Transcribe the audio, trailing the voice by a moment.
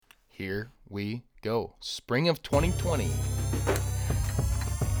Here we go. Spring of 2020.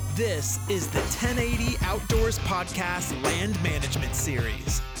 This is the 1080 Outdoors Podcast Land Management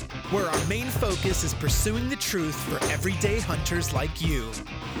Series, where our main focus is pursuing the truth for everyday hunters like you.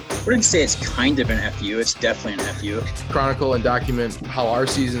 I wouldn't say it's kind of an FU, it's definitely an FU. Chronicle and document how our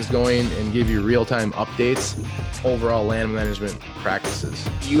season's going and give you real-time updates, overall land management practices.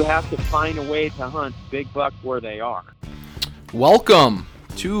 You have to find a way to hunt big buck where they are. Welcome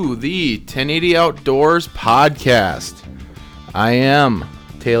to the 1080 Outdoors Podcast. I am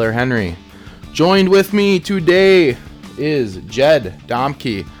Taylor Henry. Joined with me today is Jed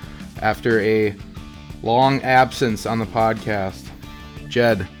Domke after a long absence on the podcast.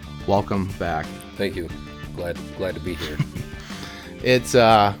 Jed, welcome back. Thank you. Glad to be here. It's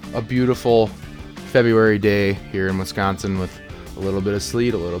a beautiful February day here in Wisconsin with a little bit of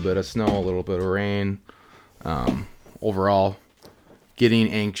sleet, a little bit of snow, a little bit of rain. Overall,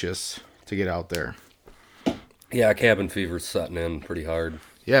 getting anxious to get out there. Yeah, cabin fever's setting in pretty hard.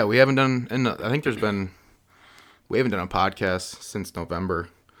 Yeah, we haven't done, and I think we haven't done a podcast since November.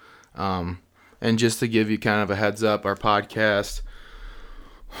 And just to give you kind of a heads up, our podcast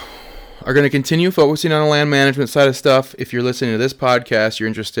are going to continue focusing on the land management side of stuff. If you're listening to this podcast, you're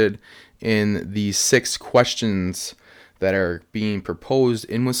interested in the 6 questions that are being proposed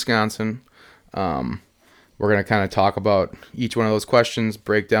in Wisconsin. We're going to kind of talk about each one of those questions,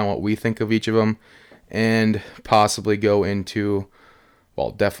 break down what we think of each of them, and possibly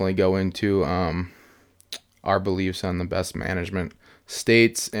definitely go into our beliefs on the best management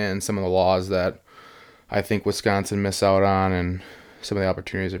states and some of the laws that I think Wisconsin miss out on and some of the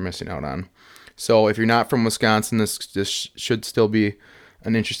opportunities they're missing out on. So if you're not from Wisconsin, this should still be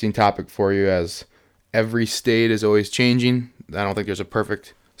an interesting topic for you, as every state is always changing. I don't think there's a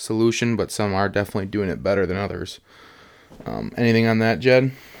perfect solution, but some are definitely doing it better than others. Anything on that,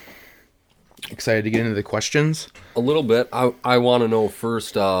 Jed? Excited to get into the questions? A little bit. I want to know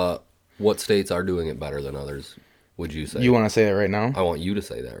first what states are doing it better than others, would you say? You want to say that right now? I want you to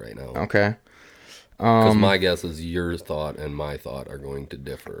say that right now. Okay. Because my guess is your thought and my thought are going to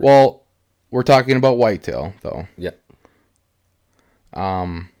differ. Well, we're talking about whitetail, though. Yeah.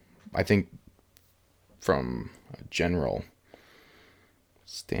 I think from a general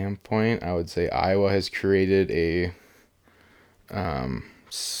standpoint, I would say Iowa has created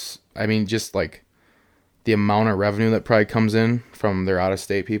just like the amount of revenue that probably comes in from their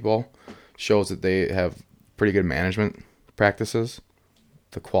out-of-state people shows that they have pretty good management practices.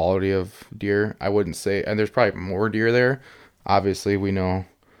 The quality of deer, I wouldn't say, and there's probably more deer there. Obviously, we know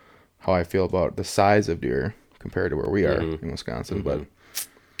how I feel about the size of deer compared to where we are in Wisconsin, but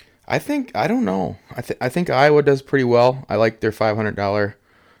I don't know. I think Iowa does pretty well. I like their $500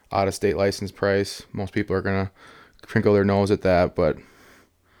 out-of-state license price. Most people are gonna crinkle their nose at that, but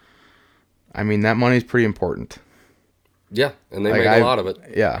I mean, that money's pretty important. Yeah, and they make a lot of it.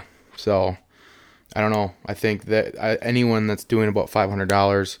 Yeah, so I don't know. I think that anyone that's doing about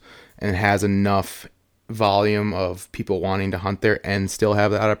 $500 and has enough volume of people wanting to hunt there and still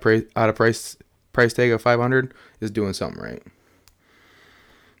have the out of price tag of $500 is doing something right.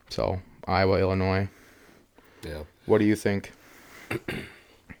 So Iowa, Illinois. Yeah. What do you think?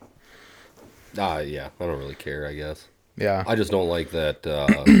 Yeah, I don't really care, I guess. Yeah. I just don't like that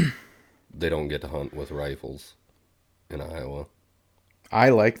they don't get to hunt with rifles in Iowa. I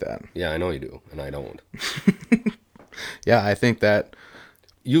like that. Yeah, I know you do, and I don't. Yeah, I think that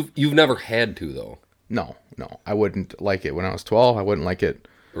You've never had to, though. No. I wouldn't like it when I was 12. I wouldn't like it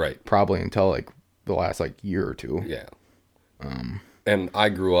probably until like the last year or two. Yeah. And I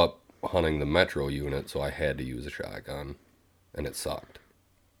grew up hunting the Metro unit, so I had to use a shotgun, and it sucked.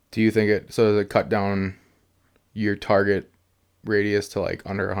 Do you think does it cut down your target radius to like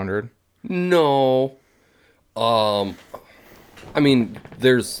under 100? No. I mean,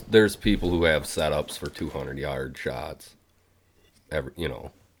 there's people who have setups for 200-yard shots,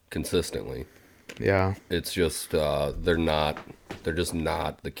 consistently. Yeah. It's just they're just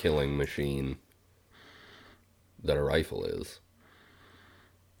not the killing machine that a rifle is.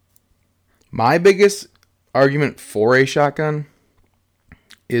 My biggest argument for a shotgun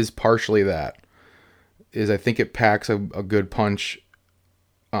is partially that. I think it packs a good punch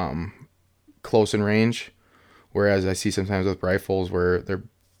close in range, whereas I see sometimes with rifles where they're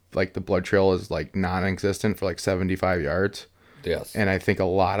like the blood trail is like non-existent for like 75 yards. Yes. And I think a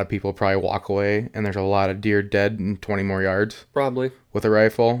lot of people probably walk away and there's a lot of deer dead in 20 more yards. Probably. With a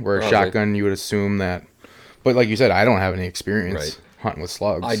rifle, where a shotgun you would assume that. But like you said, I don't have any experience hunting with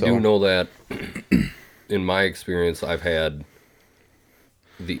slugs. I do know that in my experience, I've had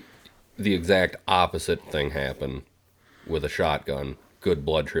the exact opposite thing happen with a shotgun good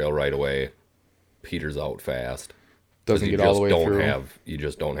blood trail right away, peters out fast. Doesn't You get all the way just don't through. you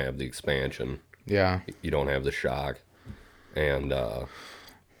just don't have the expansion. Yeah. You don't have the shock, and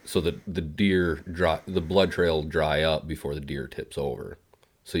so the blood trail will dry up before the deer tips over.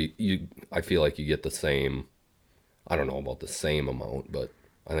 So I feel like you get the same. I don't know about the same amount, but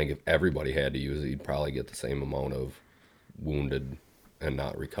I think if everybody had to use it, you'd probably get the same amount of wounded and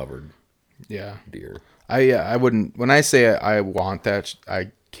not recovered Yeah. deer. I wouldn't, when I say I want that,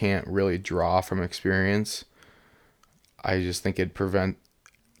 I can't really draw from experience. I just think it'd prevent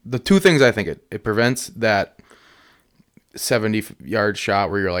the two things. I think it prevents that 70-yard shot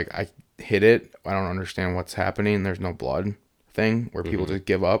where you're like, I hit it, I don't understand what's happening, there's no blood thing where people just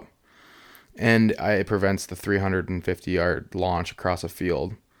give up. And it prevents the 350-yard launch across a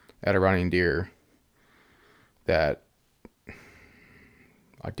field at a running deer that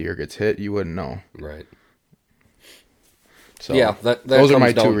a deer gets hit, you wouldn't know. Right. So yeah, those are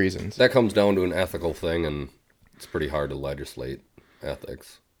my two reasons. That comes down to an ethical thing, and it's pretty hard to legislate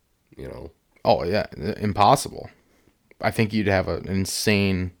ethics, you know. Oh, yeah, impossible. I think you'd have an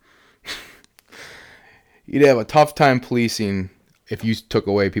insane... you'd have a tough time policing if you took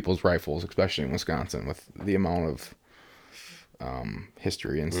away people's rifles, especially in Wisconsin, with the amount of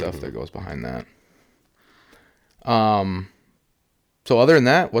history and stuff that goes behind that. So other than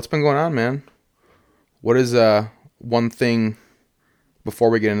that, what's been going on, man? What is one thing,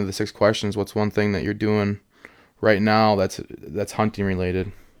 before we get into the 6 questions, what's one thing that you're doing right now that's hunting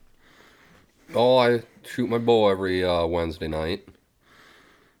related? Oh, I shoot my bow every Wednesday night.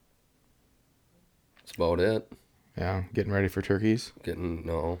 That's about it. Yeah, getting ready for turkeys?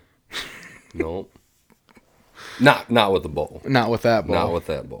 No. Not with the bow. Not with that bow. Not with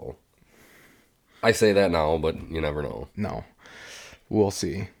that bow. I say that now, but you never know. No. We'll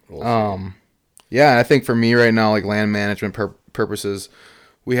see. Yeah, I think for me right now, like land management purposes,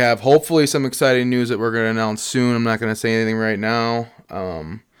 we have hopefully some exciting news that we're going to announce soon. I'm not going to say anything right now,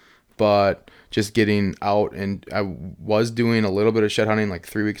 but just getting out, and I was doing a little bit of shed hunting like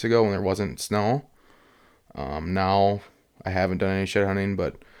 3 weeks ago when there wasn't snow. Now I haven't done any shed hunting,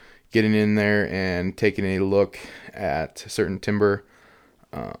 but getting in there and taking a look at certain timber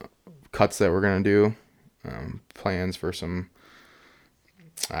cuts that we're going to do, plans for some,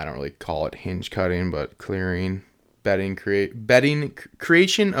 I don't really call it hinge cutting, but clearing,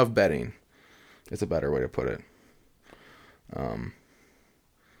 creation of bedding is a better way to put it.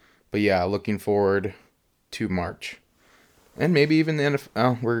 But yeah, looking forward to March. And maybe even the end of...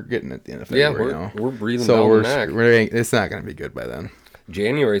 Oh, we're getting at the end of February now. We're breathing down the neck. It's not going to be good by then.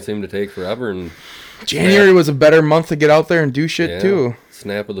 January seemed to take forever. And January was a better month to get out there and do shit, too.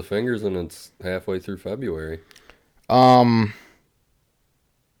 Snap of the fingers, and it's halfway through February.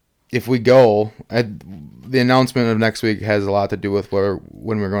 If we go... the announcement of next week has a lot to do with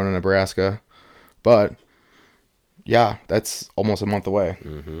when we're going to Nebraska. But, yeah, that's almost a month away.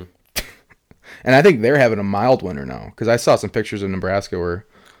 Mm-hmm. And I think they're having a mild winter now, because I saw some pictures of Nebraska where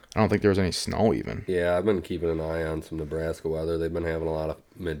I don't think there was any snow even. Yeah, I've been keeping an eye on some Nebraska weather. They've been having a lot of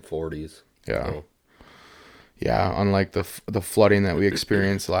mid-40s. Yeah. So. Yeah, unlike the flooding that we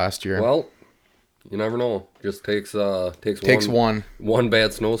experienced last year. Well, you never know. Just takes one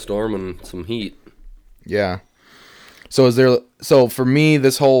bad snowstorm and some heat. Yeah. So for me,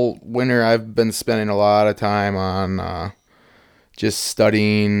 this whole winter, I've been spending a lot of time on just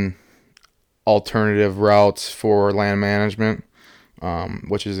studying alternative routes for land management,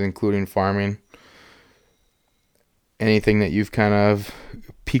 which is including farming. Anything that you've kind of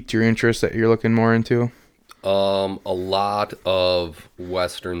piqued your interest that you're looking more into? A lot of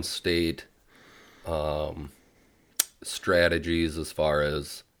Western state strategies as far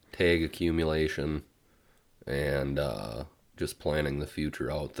as tag accumulation and just planning the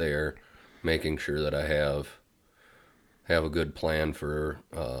future out there, making sure that I have a good plan for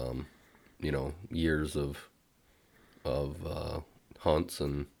years of hunts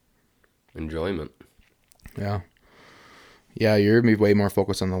and enjoyment. Yeah. Yeah, you're going to be way more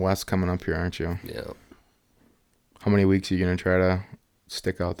focused on the West coming up here, aren't you? Yeah. How many weeks are you going to try to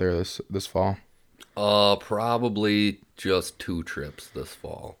stick out there this fall? Probably just 2 trips this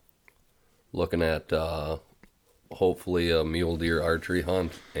fall. Looking at hopefully a mule deer archery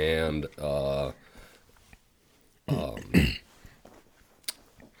hunt and a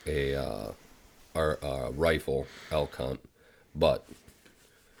rifle elk hunt. But,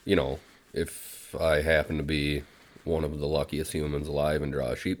 if I happen to be one of the luckiest humans alive and draw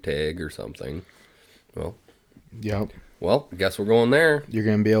a sheep tag or something, well, yep. Well, I guess we're going there. You're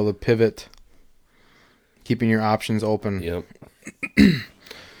going to be able to pivot, keeping your options open. Yep.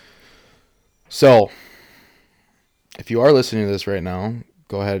 So, if you are listening to this right now,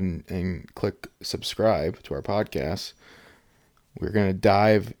 go ahead and click subscribe to our podcast. We're going to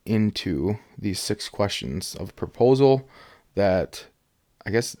dive into these 6 questions of proposal that I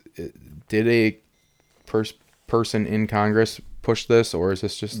guess did a person in Congress push this, or is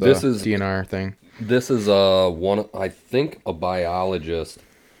this just the DNR thing? This is one, I think, a biologist.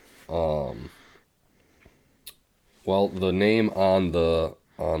 Well, the name on the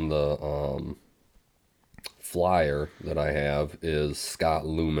flyer that I have is Scott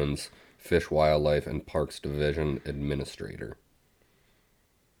Lumens, Fish, Wildlife, and Parks Division Administrator.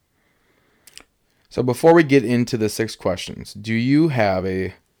 So before we get into the 6 questions, do you have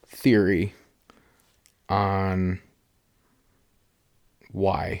a theory on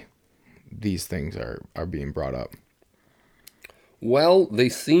why these things are being brought up? Well, they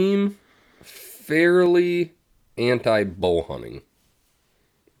seem fairly anti-bow hunting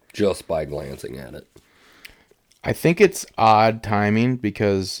just by glancing at it. I think it's odd timing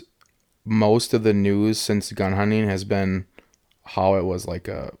because most of the news since gun hunting has been how it was like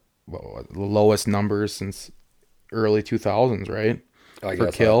the lowest numbers since early 2000s, right?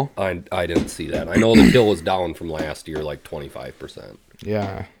 For kill. I didn't see that. I know the kill was down from last year like 25%.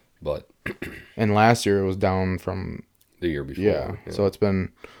 Yeah. But and last year it was down from the year before. Yeah. So it's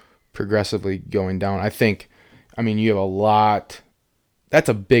been progressively going down. I mean, you have a lot. That's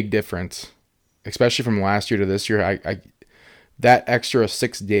a big difference, especially from last year to this year. I that extra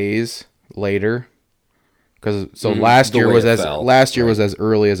 6 days later, because last year was as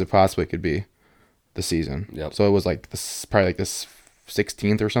early as it possibly could be, the season. Yep. So it was like probably like this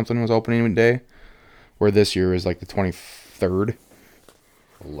 16th or something was opening day, where this year is like the 23rd.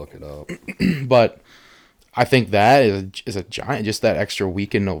 I'll look it up. But I think that is a giant, just that extra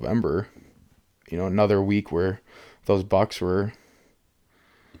week in November. You know, another week where those bucks were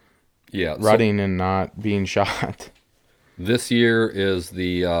rutting and not being shot. This year is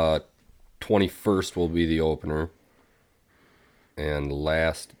the 21st will be the opener. And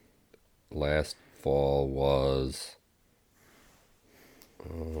last fall was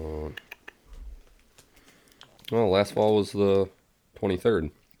last fall was the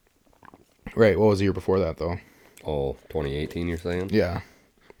 23rd. Right. What was the year before that, though? Oh, 2018, you're saying? Yeah.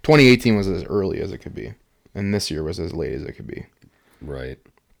 2018 was as early as it could be. And this year was as late as it could be. Right.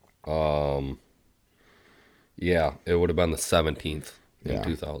 Yeah, it would have been the 17th in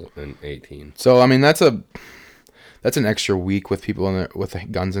 2018. So, I mean, that's an extra week with people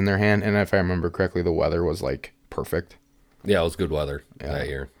with guns in their hand. And if I remember correctly, the weather was, like, perfect. Yeah, it was good weather that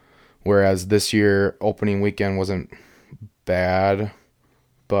year. Whereas this year, opening weekend wasn't bad,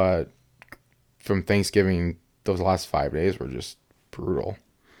 but from Thanksgiving, those last 5 days were just brutal.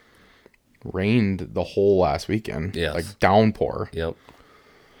 Rained the whole last weekend. Yes. Like downpour. Yep.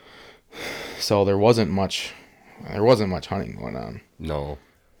 So there wasn't much hunting going on. No.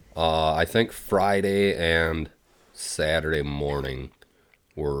 I think Friday and Saturday morning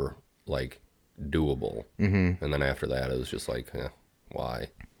were like doable. Mm-hmm. And then after that it was just like, why?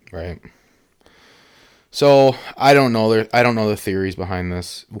 Right. So I don't know the theories behind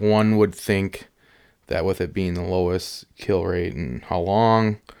this. One would think that with it being the lowest kill rate and how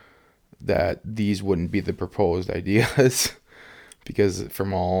long, that these wouldn't be the proposed ideas, because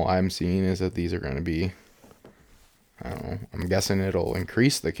from all I'm seeing is that these are going to be, I don't know, I'm guessing it'll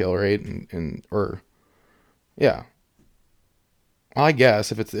increase the kill rate well, I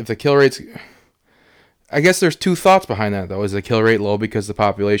guess if the kill rate's, I guess there's 2 thoughts behind that though. Is the kill rate low because the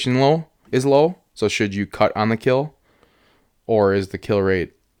population is low? So should you cut on the kill, or is the kill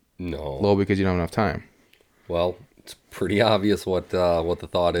rate low because you don't have enough time? Well, it's pretty obvious what the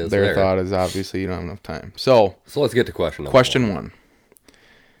thought is. Their thought is obviously you don't have enough time. So let's get to question number Question 1.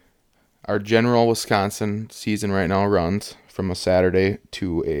 Our general Wisconsin season right now runs from a Saturday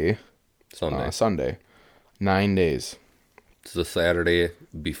to a Sunday. 9 days. It's the Saturday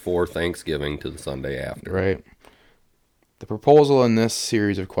before Thanksgiving to the Sunday after. Right. The proposal in this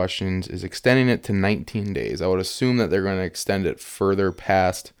series of questions is extending it to 19 days. I would assume that they're going to extend it further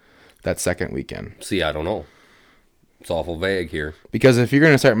past that second weekend. See, I don't know. It's awful vague here. Because if you're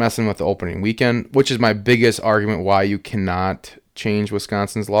going to start messing with the opening weekend, which is my biggest argument why you cannot change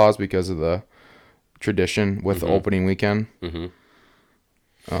Wisconsin's laws because of the tradition with the opening weekend. Mm-hmm.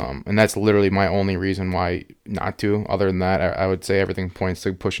 And that's literally my only reason why not to. Other than that, I would say everything points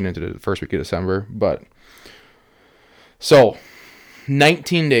to pushing into the first week of December. But so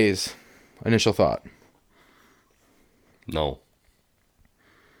 19 days, initial thought. No.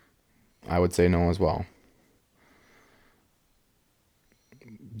 I would say no as well.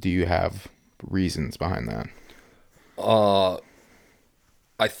 Do you have reasons behind that?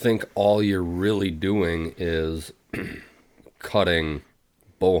 I think all you're really doing is cutting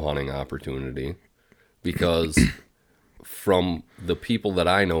bow hunting opportunity, because from the people that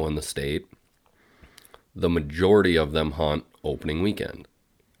I know in the state, the majority of them hunt opening weekend,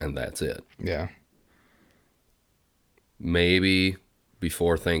 and that's it. Yeah. Maybe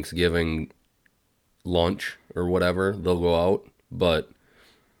before Thanksgiving lunch or whatever, they'll go out, but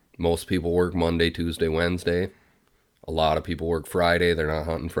most people work Monday, Tuesday, Wednesday. A lot of people work Friday. They're not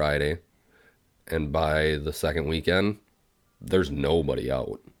hunting Friday. And by the second weekend, there's nobody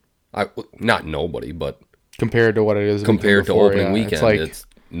out. Not nobody, but Compared to what it is compared to before, opening yeah, weekend, it's like, it's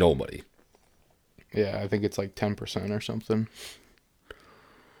nobody. yeah, I think it's like 10% or something.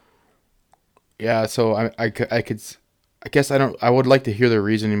 Yeah, so I guess I would like to hear the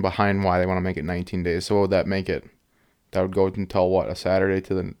reasoning behind why they want to make it 19 days. So what would that make it? That would go until what, a Saturday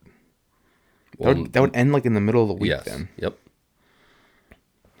to the... That would end like in the middle of the week Yes. then. Yep.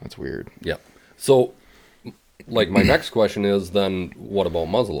 That's weird. Yep. So, like, my next question is then, what about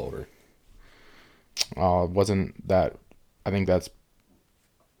muzzleloader? Wasn't that... I think that's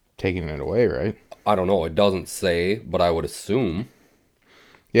taking it away, right? I don't know. It doesn't say, but I would assume.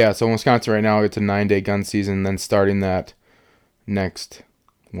 Yeah, so in Wisconsin right now, it's a 9-day gun season, then starting that next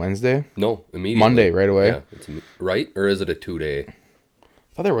Wednesday? No, immediately. Monday, right away? Yeah. Right? Or is it a 2-day?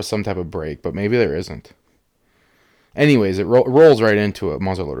 I thought there was some type of break, but maybe there isn't. Anyways, it rolls right into a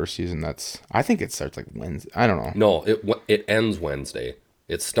muzzleloader season. I think it starts like Wednesday. I don't know. No, it ends Wednesday.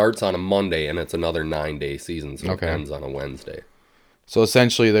 It starts on a Monday, and it's another 9-day season, so Okay. it ends on a Wednesday. So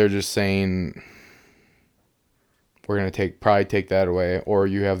essentially, they're just saying we're gonna probably take that away, or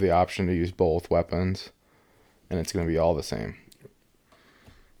you have the option to use both weapons, and it's gonna be all the same.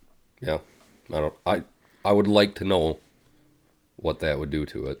 Yeah. I would like to know what that would do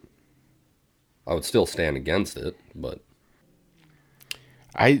to it. I would still stand against it, but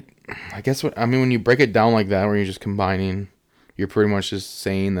I guess when you break it down like that, where you're just combining, you're pretty much just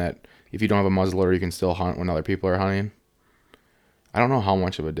saying that if you don't have a muzzleloader, you can still hunt when other people are hunting. I don't know how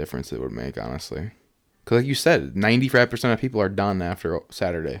much of a difference it would make, honestly. Because like you said, 95% of people are done after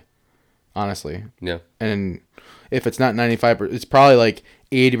Saturday, honestly. yeah. And if it's not 95%, it's probably like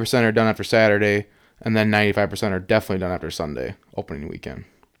 80% are done after Saturday, and then 95% are definitely done after Sunday, opening weekend.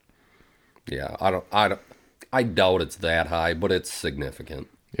 Yeah, I doubt it's that high, but it's significant.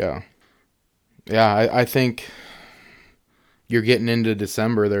 Yeah. Yeah, I think you're getting into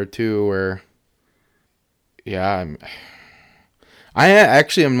December there too, where, yeah, I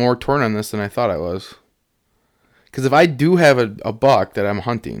actually am more torn on this than I thought I was. Because if I do have a buck that I'm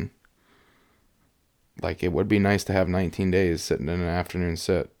hunting, like, it would be nice to have 19 days sitting in an afternoon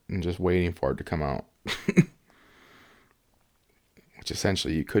sit and just waiting for it to come out. Which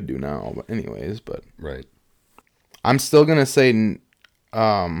essentially you could do now, but anyways, but Right. I'm still going to say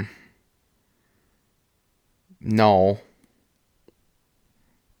no,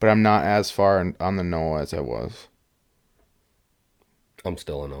 but I'm not as far on the no as I was. I'm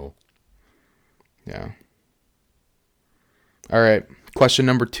still a no. Yeah. All right. Question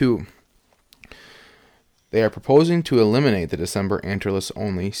number 2. They are proposing to eliminate the December antlerless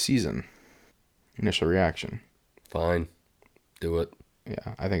only season. Initial reaction. Fine. Do it.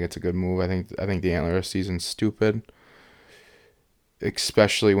 Yeah, I think it's a good move. I think the antlerless season's stupid,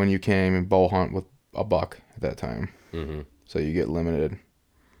 especially when you can't even bow hunt with a buck at that time. Mm-hmm. So you get limited,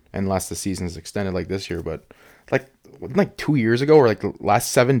 unless the season's extended like this year. But like 2 years ago, or like the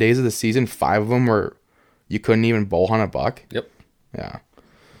last 7 days of the season, 5 of them were you couldn't even bow hunt a buck. Yep. Yeah,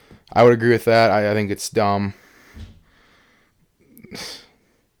 I would agree with that. I think it's dumb.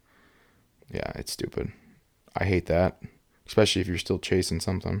 Yeah, it's stupid. I hate that, especially if you're still chasing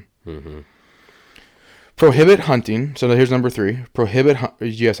something. Mm-hmm. Prohibit hunting. So here's number 3. Prohibit. Do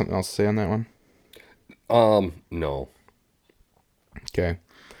you have something else to say on that one? No. Okay.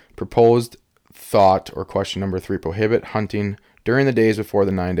 Proposed thought or question number 3. Prohibit hunting during the days before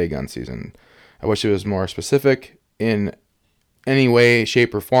the 9-day gun season. I wish it was more specific in any way,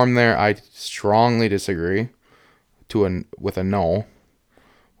 shape, or form there. I strongly disagree with a no.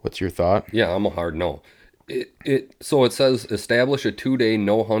 What's your thought? Yeah, I'm a hard no. So it says establish a 2-day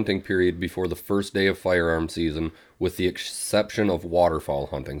no hunting period before the first day of firearm season, with the exception of waterfowl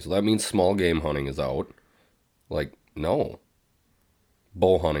hunting. So that means small game hunting is out. Like, no.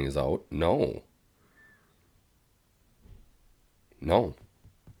 Bow hunting is out. No. No.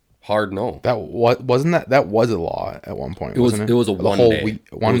 Hard no. That was a law at one point. It was wasn't it was a The 1 whole day. week,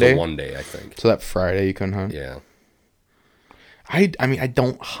 It one was day. a 1 day, I think. So that Friday you couldn't hunt. Yeah. I mean I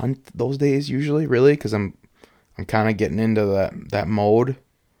don't hunt those days usually, really, because I'm kind of getting into that mode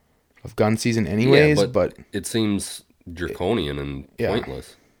of gun season anyways. Yeah, but it seems draconian and Yeah.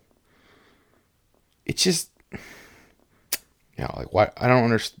 pointless. It's just, yeah, like why? I don't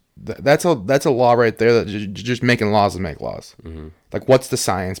understand. That's a law right there that just making laws to make laws. Mm-hmm. Like, what's the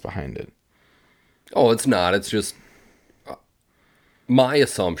science behind it? Oh, it's not. It's just my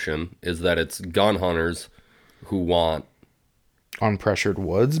assumption is that it's gun hunters who want Unpressured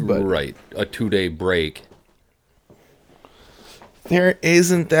woods, but right a 2-day break. there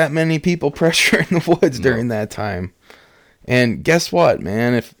isn't that many people pressuring the woods during that time. And guess what,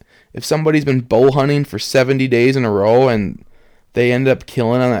 man? If somebody's been bow hunting for 70 days in a row and they end up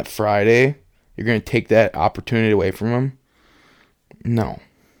killing on that Friday, you're going to take that opportunity away from them? No.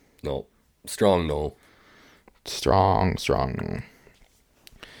 No, strong no. Strong no.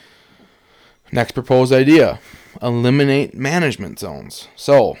 Next proposed idea. Eliminate management zones.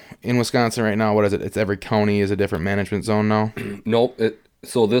 So, in Wisconsin right now, what is it? It's every county is a different management zone now? Nope.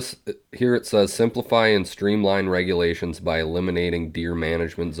 Here it says simplify and streamline regulations by eliminating deer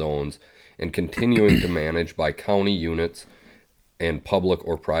management zones and continuing to manage by county units and public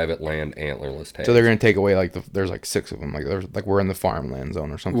or private land antlerless tags. So they're going to take away, like, there's like 6 of them. Like we're in the farmland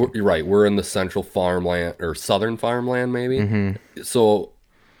zone or something. You're right. We're in the central farmland or southern farmland, maybe. Mm-hmm. So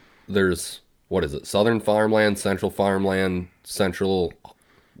there's, what is it? Southern farmland, central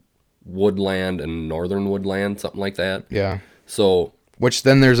woodland, and northern woodland, something like that. Yeah. So, which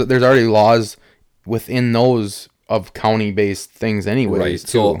then there's already laws within those of county-based things anyways. right. Too.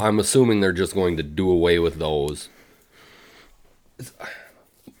 So I'm assuming they're just going to do away with those.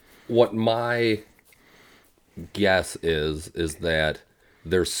 What my guess is that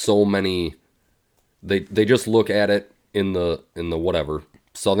there's so many. They just look at it in the whatever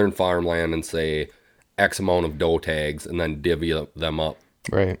southern farmland and say X amount of doe tags, and then divvy them up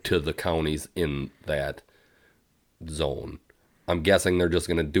right to the counties in that zone. I'm guessing they're just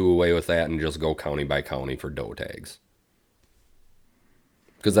going to do away with that and just go county by county for doe tags.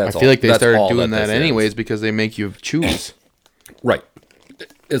 Because I feel like they started doing that anyways because they make you choose. Right.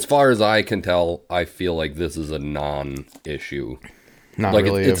 As far as I can tell, I feel like this is a non-issue. Not like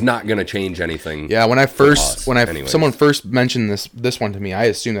really. it's not going to change anything. Yeah, anyways. someone first mentioned this one to me, I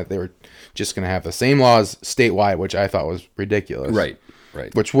assumed that they were just going to have the same laws statewide, which I thought was ridiculous. Right.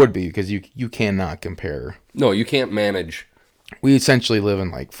 Which would be because you cannot compare. No, you can't manage. We essentially live in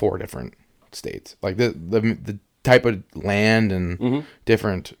like 4 different states. Like the type of land and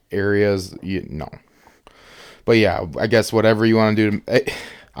different areas, no. But yeah, I guess whatever you want to do.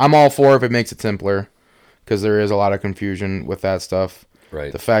 I'm all for if it makes it simpler, because there is a lot of confusion with that stuff.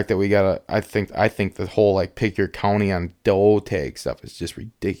 Right. The fact that we gotta, I think the whole like pick your county on doe tag stuff is just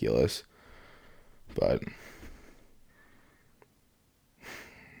ridiculous. But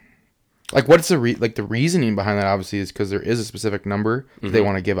like, what's the reasoning behind that? Obviously, is because there is a specific number that they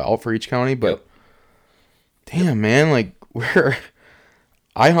want to give out for each county. But damn, man, like where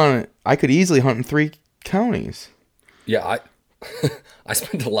I could easily hunt in 3 counties. Yeah, I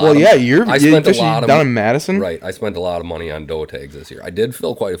spent a lot. Well, yeah, I spent a lot down in Madison. Right, I spent a lot of money on doe tags this year. I did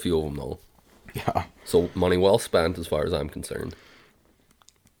fill quite a few of them though. Yeah. So money well spent, as far as I'm concerned.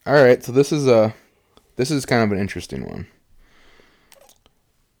 All right, so this is kind of an interesting one.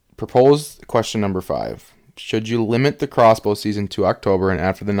 Proposed question number 5: should you limit the crossbow season to October and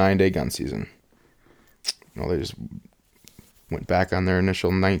after the 9-day gun season? Well, they just went back on their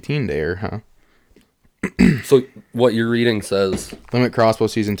initial 19-dayer, huh? So what you're reading says Limit crossbow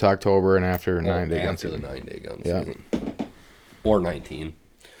season to October and after 9-day gun after the season. 9-day gun Yeah. season, or 19,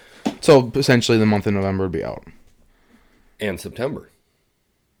 So essentially, the month of November would be out. and September.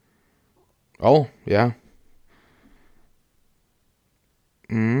 Oh, yeah.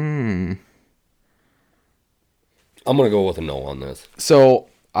 I'm gonna go with a no on this. So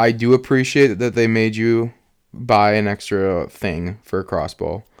I do appreciate that they made you buy an extra thing for a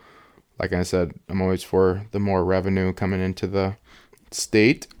crossbow. Like I said, I'm always for the more revenue coming into the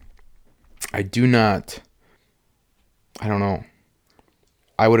state. I don't know.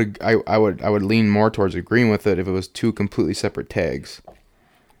 I would lean more towards agreeing with it if it was 2 completely separate tags.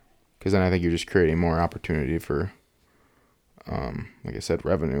 Because then I think you're just creating more opportunity for, like I said,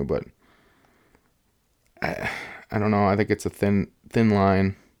 revenue. But I don't know. I think it's a thin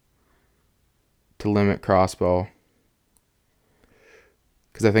line to limit crossbow.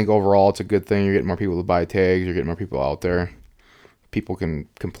 Because I think overall it's a good thing. You're getting more people to buy tags. You're getting more people out there. People can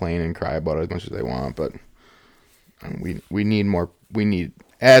complain and cry about it as much as they want, but we need more. We need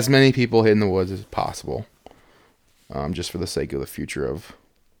as many people hitting the woods as possible, just for the sake of the future of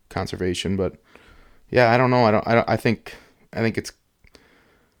conservation. But yeah, I don't know. I think it's.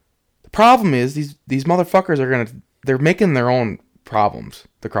 The problem is these motherfuckers they're making their own problems.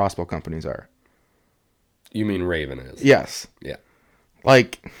 The crossbow companies are. You mean Raven is? Yes. Yeah.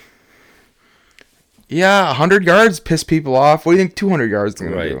 Like, yeah, 100 yards piss people off. What do you think 200 yards is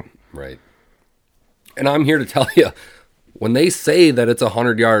going to do? Right. And I'm here to tell you, when they say that it's a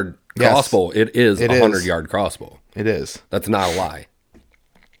 100-yard crossbow, it is a 100-yard crossbow. It is. That's not a lie.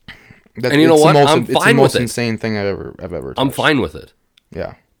 And you know what? I'm It's the fine most with it. insane thing I've ever touched. I'm fine with it.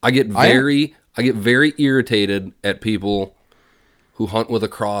 Yeah. I get very irritated at people who hunt with a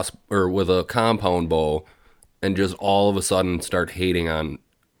cross or with a compound bow and just all of a sudden start hating on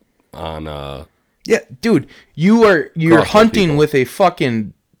Yeah, dude, you're Crossbow hunting people. with a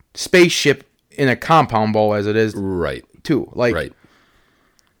fucking spaceship in a compound bow as it is right. too. Like, Right.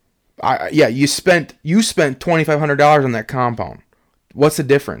 you spent $2,500 on that compound. What's the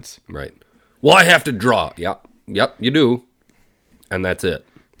difference? Right. Well, I have to draw. Yep, you do. And that's it.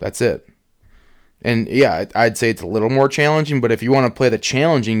 That's it. And yeah, I'd say it's a little more challenging, but if you want to play the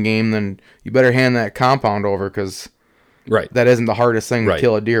challenging game, then you better hand that compound over, because Right. that isn't the hardest thing to Right.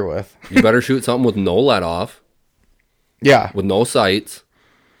 kill a deer with. You better shoot something with no let off, Yeah. with no sights,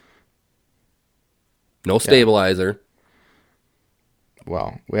 no stabilizer.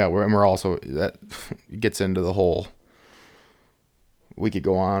 Well, yeah, we're also, that gets into the whole, we could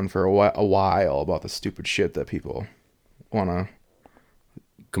go on for a while about the stupid shit that people want to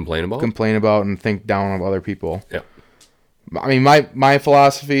Complain about? complain about and think down of other people. Yeah. I mean, my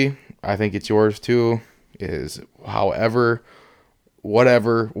philosophy, I think it's yours too, is whatever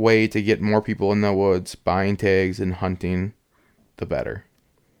way to get more people in the woods buying tags and hunting, the better.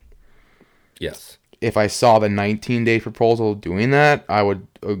 Yes. If I saw the 19-day proposal doing that, I would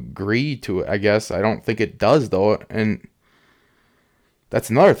agree to it, I guess. I don't think it does, though. And that's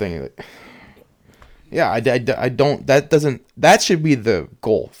another thing. Yeah, I don't, that should be the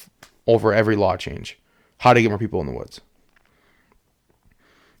goal over every law change. How to get more people in the woods.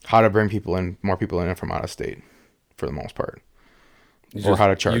 How to bring more people in from out of state, for the most part. Or how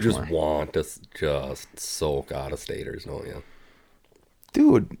to charge You just more. want to just soak out of staters, don't you?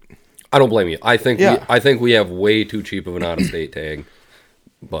 Dude, I don't blame you. I think Yeah. I think we have way too cheap of an out of state tag,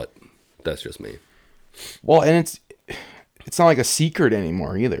 but that's just me. well, and it's not like a secret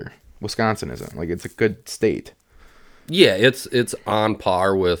anymore either. Wisconsin isn't. Like, it's a good state. Yeah, it's on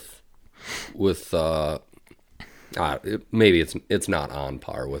par with maybe it's not on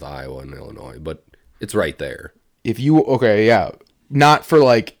par with Iowa and Illinois, but it's right there. If you not for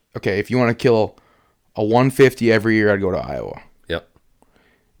like, okay, if you want to kill a 150 every year, I'd go to Iowa. Yep.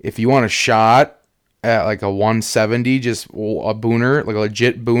 If you want a shot at like a 170, just a booner, like a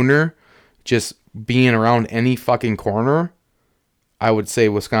legit booner, just being around any fucking corner, I would say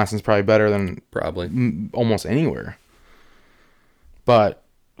Wisconsin's probably better than Probably. almost anywhere. But,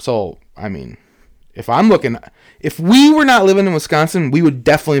 so, I mean, if we were not living in Wisconsin, we would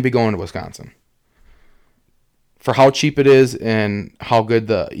definitely be going to Wisconsin. For how cheap it is and how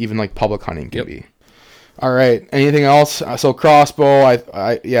good even like public hunting can Yep. be. All right. Anything else? So crossbow,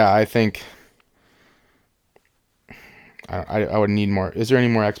 I think I would need more. Is there any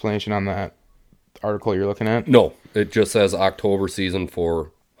more explanation on that article you're looking at? No, it just says October season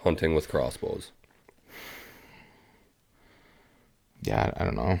for hunting with crossbows. Yeah, I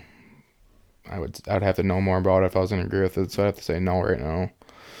don't know. I'd have to know more about it if I was going to agree with it. So I have to say no right now.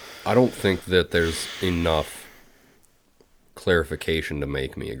 I don't think that there's enough clarification to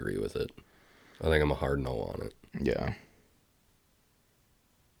make me agree with it. I think I'm a hard no on it. Yeah.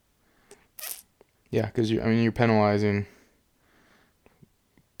 Yeah, because you're penalizing.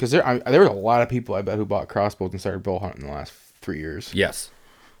 Because there was a lot of people, I bet, who bought crossbows and started bow hunting in the last 3 years. Yes.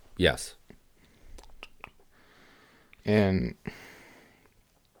 And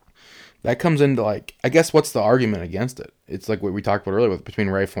that comes into, like, I guess what's the argument against it? It's like what we talked about earlier between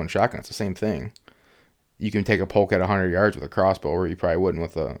rifle and shotgun. It's the same thing. You can take a poke at 100 yards with a crossbow where you probably wouldn't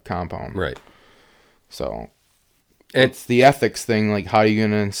with a compound. Right. So And it's the ethics thing. Like, how are you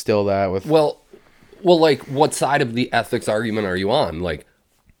going to instill that with... Well, like, what side of the ethics argument are you on? Like,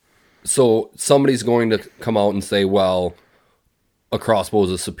 so somebody's going to come out and say, well, a crossbow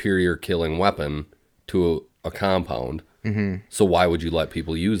is a superior killing weapon to a compound. Mm-hmm. So why would you let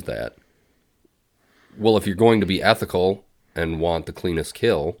people use that? Well, if you're going to be ethical and want the cleanest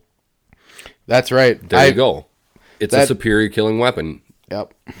kill, That's right. there you go. It's a that- superior killing weapon.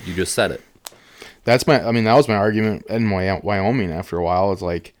 Yep. You just said it. That was my argument in Wyoming after a while. It's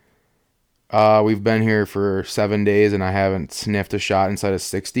like, we've been here for 7 days and I haven't sniffed a shot inside of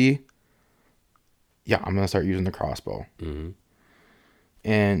 60. Yeah, I'm going to start using the crossbow. Mm-hmm.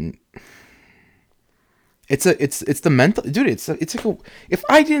 And it's the mental, dude, it's like, if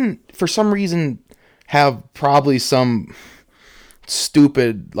I didn't, for some reason, have probably some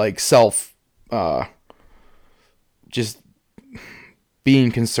stupid, like, self, just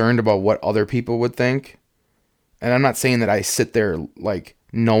being concerned about what other people would think. And I'm not saying that I sit there like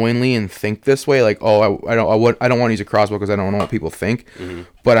knowingly and think this way, like, oh, I don't want to use a crossbow because I don't know what people think.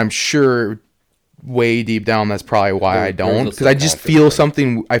 But I'm sure way deep down that's probably why I don't, because I just feel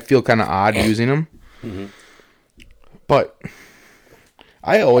something. I feel kind of odd using them. But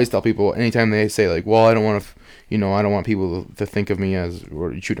I always tell people anytime they say like, well, I don't want to, I don't want people to think of me as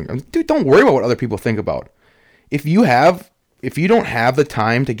shooting. Dude, don't worry about what other people think about. If you don't have the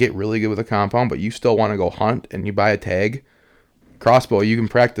time to get really good with a compound, but you still want to go hunt and you buy a tag crossbow, you can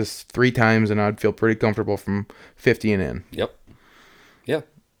practice 3 times and I'd feel pretty comfortable from 50 and in. Yep. Yeah.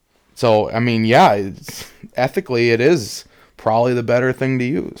 So, I mean, yeah, ethically it is probably the better thing to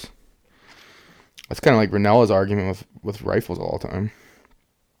use. That's kind of like Ranella's argument with rifles all the time.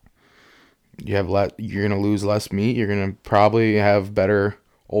 You're going to lose less meat. You're going to probably have better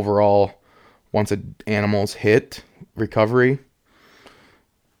overall once an animal's hit recovery.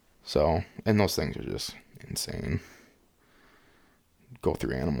 So, and those things are just insane. Go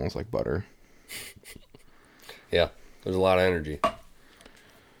through animals like butter. Yeah, there's a lot of energy.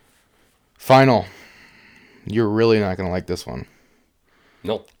 Final. You're really not going to like this one.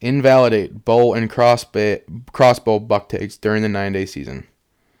 No. Invalidate bow and crossbow buck tags during the 9-day season.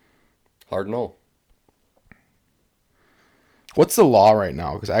 Hard no. What's the law right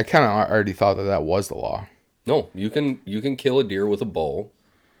now? Because I kind of already thought that was the law. No, you can kill a deer with a bow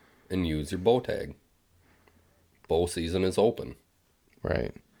and use your bow tag. Bow season is open.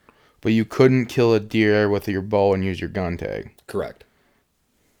 Right. But you couldn't kill a deer with your bow and use your gun tag. Correct.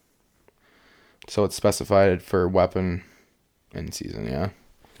 So it's specified for weapon in season, yeah?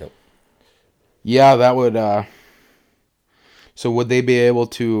 Yep. Yeah, that would... So would they be able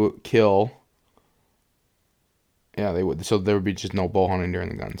to kill... Yeah, they would. So there would be just no bow hunting during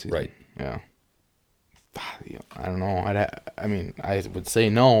the gun season. Right. Yeah. I don't know. I mean, I would say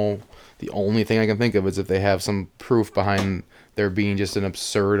no. The only thing I can think of is if they have some proof behind there being just an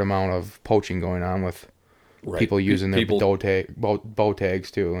absurd amount of poaching going on with people using their bow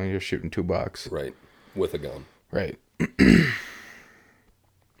tags too, and you're shooting $2. Right. With a gun. Right.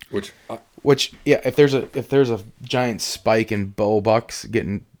 Which yeah, if there's a giant spike in bow bucks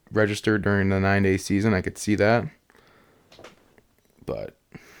getting registered during the 9-day season, I could see that. But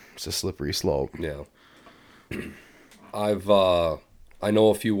it's a slippery slope. Yeah. I know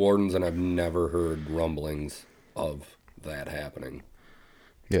a few wardens and I've never heard rumblings of that happening.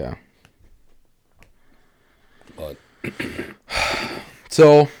 Yeah. But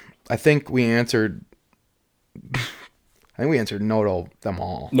so I think we answered no to them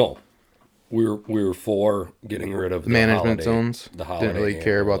all. No. We were for getting rid of the management holiday, zones. The holiday didn't really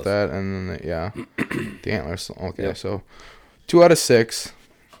care about antlers. that, and then the antlers. Okay, Yep. So 2 out of 6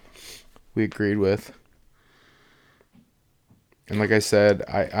 we agreed with. And like I said,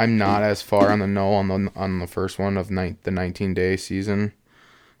 I'm not as far on the no on the first one of the 19-day season.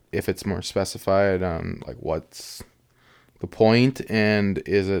 If it's more specified on like what's the point, and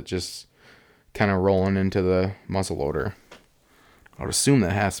is it just kind of rolling into the muzzleloader? I would assume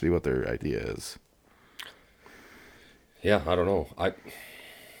that has to be what their idea is. Yeah, I don't know.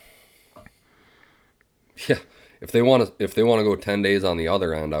 If they want to go 10 days on the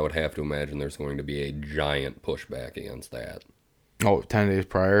other end, I would have to imagine there's going to be a giant pushback against that. Oh, 10 days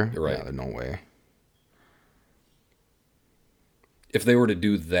prior? Right. Yeah, no way. If they were to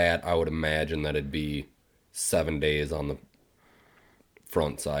do that, I would imagine that it'd be 7 days on the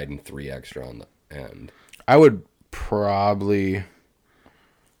front side and 3 extra on the end. I would probably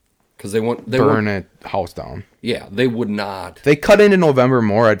Because they burn a house down. Yeah, they would not. If they cut into November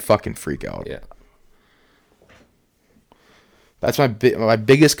more, I'd fucking freak out. Yeah. That's my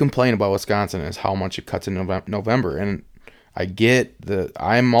biggest complaint about Wisconsin is how much it cuts in November. And I get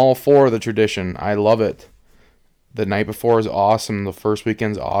I'm all for the tradition. I love it. The night before is awesome. The first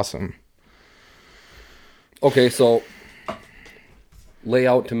weekend's awesome. Okay, so lay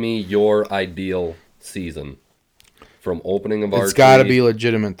out to me your ideal season from opening of archery. It's got to be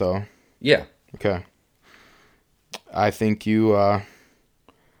legitimate, though. Yeah. Okay. I think I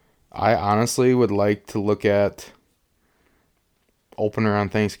honestly would like to look at opener on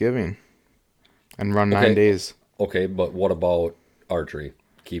Thanksgiving and run 9 days. Okay, but what about archery?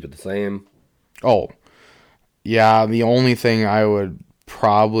 Keep it the same? Oh, yeah. The only thing I would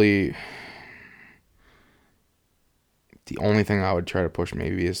try to push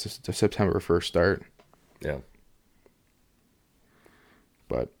maybe is the September 1st start. Yeah.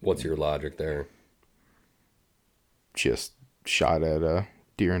 But what's your logic there? Just shot at a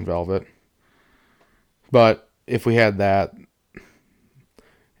deer in velvet. But if we had that,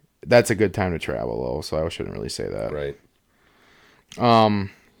 that's a good time to travel though, so I shouldn't really say that. Right. I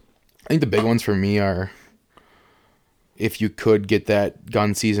think the big ones for me are if you could get that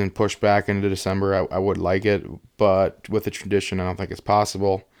gun season pushed back into December, I would like it, but with the tradition, I don't think it's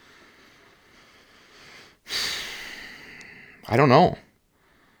possible. I don't know.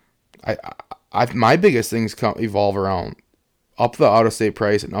 My biggest things evolve around up the out-of-state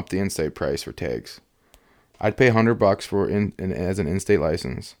price and up the in-state price for tags. I'd pay $100 for as an in-state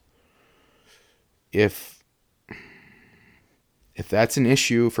license. If that's an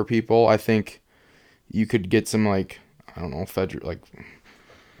issue for people, I think you could get some I don't know, federal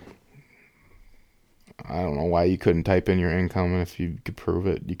I don't know why you couldn't type in your income, and if you could prove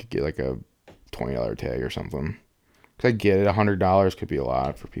it, you could get a $20 tag or something. Cause I get it, $100 could be a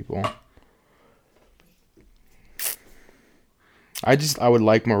lot for people. I would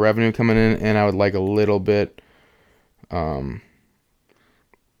like more revenue coming in, and I would like a little bit. I'd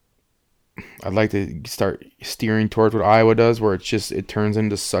like to start steering towards what Iowa does, where it turns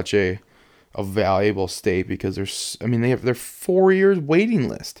into such a valuable state because they have their 4 years waiting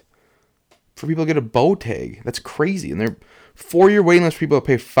list for people to get a bow tag. That's crazy, and they're 4-year waiting list for people to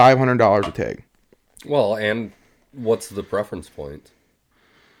pay $500 a tag. Well, and what's the preference point?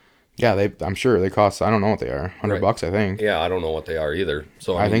 Yeah, I'm sure they cost. I don't know what they are. $100, I think. Yeah, I don't know what they are either.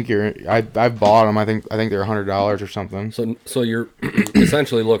 So I think I've bought them. I think they're $100 or something. So you're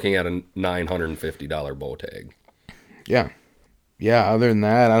essentially looking at a $950 bow tag. Yeah. Other than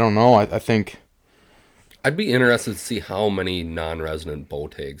that, I don't know. I think I'd be interested to see how many non-resident bow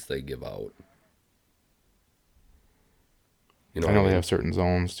tags they give out. I know they have certain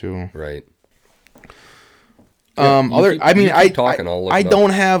zones too. Right. I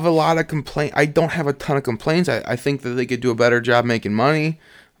don't have a lot of complaint. I don't have a ton of complaints. I think that they could do a better job making money,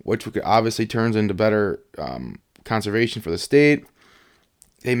 which obviously turns into better conservation for the state.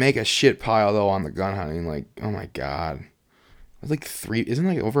 They make a shit pile though on the gun hunting. Oh my god, it's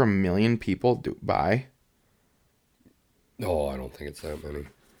isn't over 1 million people buy? Oh, I don't think it's that many.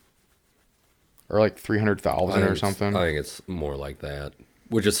 Or 300,000 or something. I think it's more like that,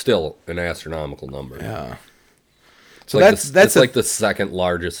 which is still an astronomical number. Yeah. So that's like the second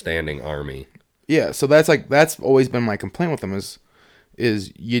largest standing army. Yeah, so that's always been my complaint with them is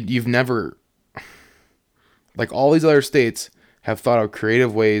you've never, all these other states have thought of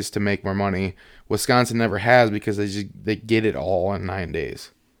creative ways to make more money. Wisconsin never has because they get it all in 9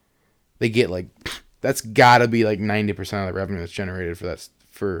 days. They get that's got to be 90% of the revenue that's generated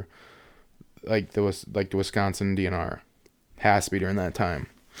for the Wisconsin DNR has to be during that time.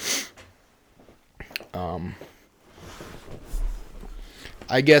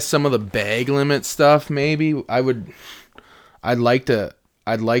 I guess some of the bag limit stuff, maybe I'd like to.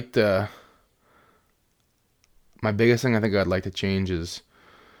 My biggest thing I think I'd like to change is,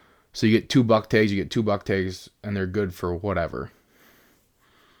 so you get 2 buck tags, and they're good for whatever.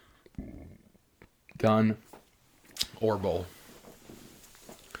 Gun or bow.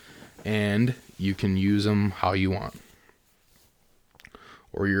 And you can use them how you want.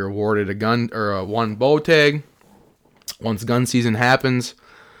 Or you're awarded a gun or a 1 bow tag. Once gun season happens,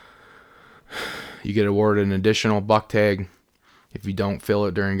 you get awarded an additional buck tag. If you don't fill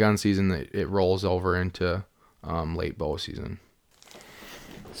it during gun season, it rolls over into late bow season.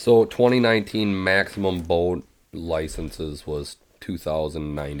 So 2019 maximum bow licenses was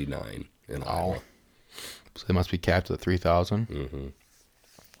 2,099 in Iowa. So they must be capped at 3,000. Mm-hmm.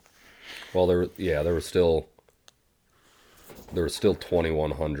 Well, there were still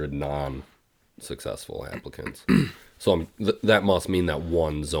 2,100 non-successful applicants. So that must mean that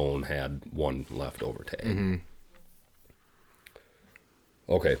one zone had 1 leftover tag. Mm-hmm.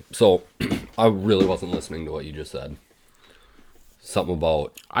 Okay, so I really wasn't listening to what you just said. Something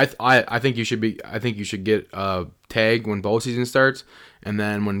about I think you should get a tag when bow season starts, and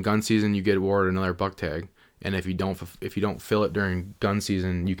then when gun season you get awarded another buck tag. And if you don't fill it during gun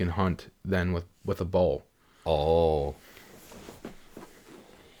season, you can hunt then with a bow. Oh.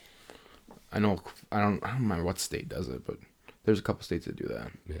 I don't remember what state does it, but there's a couple states that do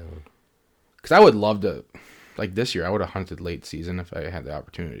that. Yeah. Because I would love to, this year, I would have hunted late season if I had the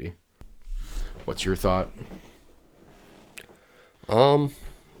opportunity. What's your thought? I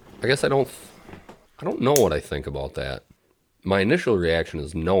guess I don't know what I think about that. My initial reaction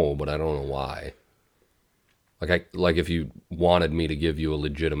is no, but I don't know why. If you wanted me to give you a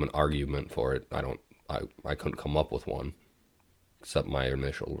legitimate argument for it, I couldn't come up with one. Except my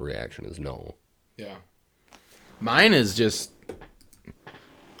initial reaction is no. Yeah. Mine is just,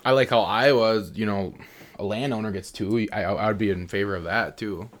 I like how Iowa, a landowner gets 2. I would be in favor of that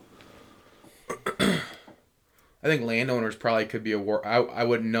too. I think landowners probably could be I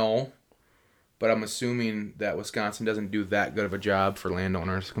wouldn't know, but I'm assuming that Wisconsin doesn't do that good of a job for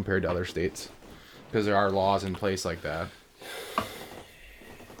landowners compared to other states because there are laws in place like that.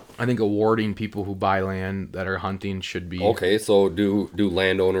 I think awarding people who buy land that are hunting should be Okay, so do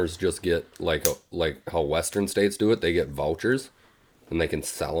landowners just get like how Western states do it? They get vouchers, and they can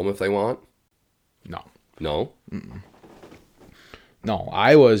sell them if they want. No. No. No,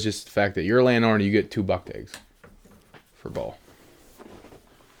 Iowa is just the fact that you're a landowner, you get 2 buck tags for bow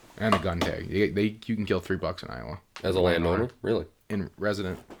and a gun tag. You can kill 3 bucks in Iowa As a landowner, really? in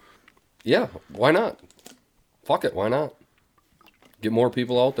resident. Yeah. Why not? Fuck it. Why not? Get more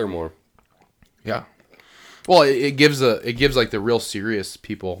people out there more. Yeah. Well, it gives like the real serious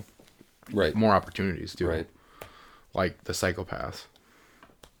people Right. more opportunities too. Right. Like the psychopaths.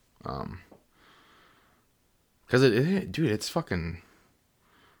 Because dude, it's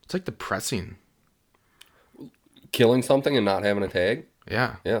like depressing. Killing something and not having a tag?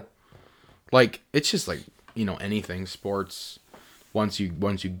 Yeah. Yeah. Like it's just like, anything, sports. Once you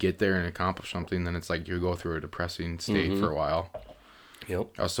get there and accomplish something, then it's like you go through a depressing state for a while. Yep.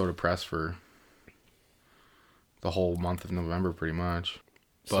 I was so depressed for the whole month of November, pretty much.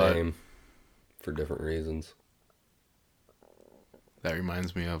 But Same. For different reasons. that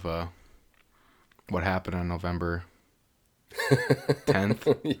reminds me of what happened on November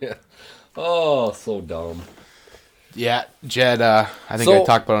 10th. Yeah. Oh, so dumb. Yeah, Jed. I think So- I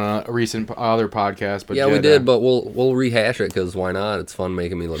talked about it on a recent other podcast, but Yeah, Jed, we did, but we'll rehash it because why not? It's fun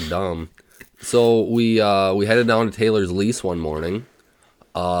making me look dumb. So we headed down to Taylor's lease one morning.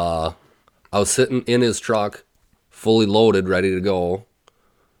 I was sitting in his truck, fully loaded, ready to go,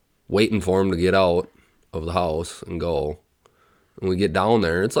 waiting for him to get out of the house and go. And we get down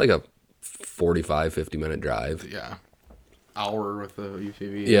there. It's like a 45, 50-minute drive. yeah, hour with the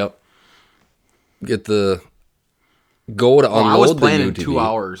UTV. Yep. Go to unload I was the planning UTV. 2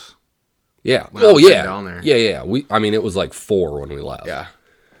 hours. Yeah. when I Oh was yeah. down there. Yeah. It was like 4 when we left. Yeah,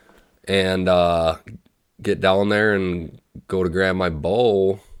 And get down there and go to grab my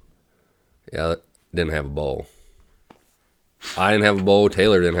bow. Yeah, didn't have a bow. I didn't have a bow.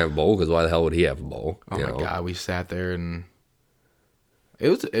 Taylor didn't have a bow because why the hell would he have a bow? oh my god, we sat there and it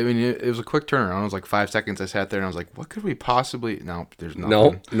was. I mean, it was a quick turnaround. It was like 5 seconds. I sat there and I was like, "What could we possibly?" Nope, there's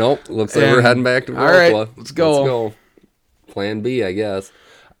nothing. Nope. Looks like we're And- heading back to all right, Rockwell. let's go. Plan B, I guess.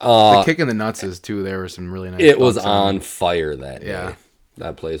 The kick in the nuts is too. There were some really nice. It was bucks on fire that day. Yeah.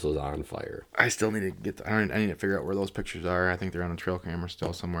 That place was on fire. I still need to get. I need to figure out where those pictures are. I think they're on a trail camera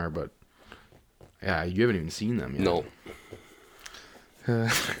still somewhere. But yeah, you haven't even seen them yet. No.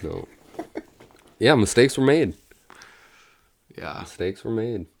 No. Yeah, mistakes were made. Yeah. Mistakes were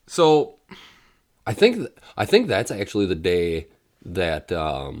made. So I think that's actually the day that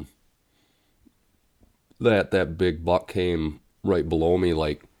that big buck came right below me,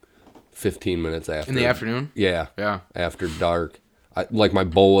 like 15 minutes after. in the afternoon. Yeah. Yeah. After dark. Like my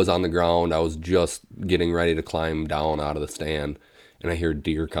bow was on the ground. I was just getting ready to climb down out of the stand, and I hear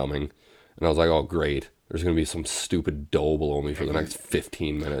deer coming, and I was like, "Oh, great! There's gonna be some stupid doe below me for the next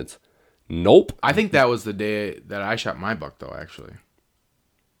 15 minutes." Nope. I think that was the day that I shot my buck, though. Actually,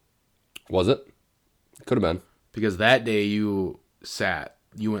 Was it? Could have been. because that day you sat,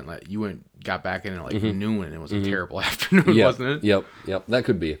 you got back in at like noon, and it was a terrible afternoon, Yep. wasn't it? Yep. That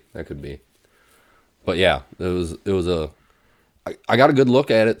could be. But yeah, it was a. I got a good look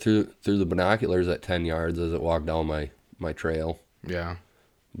at it through the binoculars at 10 yards as it walked down my trail. Yeah.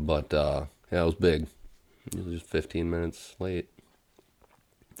 But yeah, it was big. It was just 15 minutes late.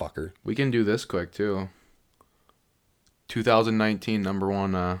 Fucker. We can do this quick too. 2019 number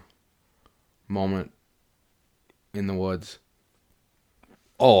one moment in the woods.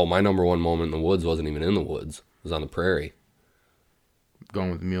 Oh, my number one moment in the woods wasn't even in the woods. It was on the prairie.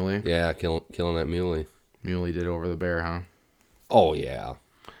 Going with the muley. Yeah, killing that muley. Muley did over the bear, huh? Oh yeah.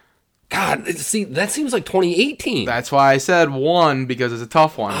 God, see, that seems like 2018. That's why I said one, because it's a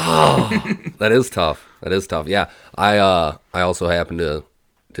tough one. That is tough. Yeah, I also happened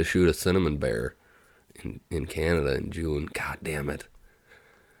to shoot a cinnamon bear in Canada in June. God damn it.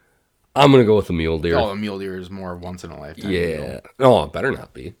 I'm gonna go with the mule deer. Oh, a mule deer is more once in a lifetime. Yeah. No, it better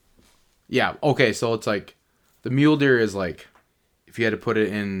not be. Yeah. Okay, so it's like the mule deer is like, if you had to put it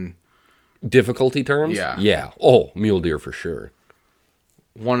in Difficulty terms? Yeah. Yeah. Oh, mule deer for sure.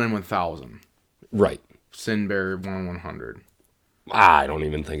 1 in 1,000. Right. Sin bear 1 in 100. I don't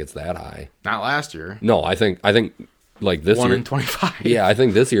even think it's that high. Not last year. No, I think like this 1 year. in 25. Yeah, I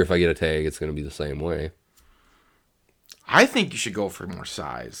think this year if I get a tag, it's gonna be the same way. I think you should go for more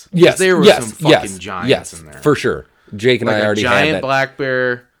size. 'Cause Yes, there were some fucking giants yes, in there. for sure. Jake and like I a already giant had that. black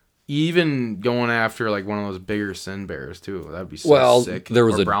bear, Even going after like one of those bigger sin bears too. That'd be so sick. There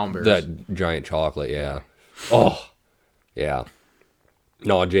was or brown bears. that giant chocolate, yeah. Oh, yeah.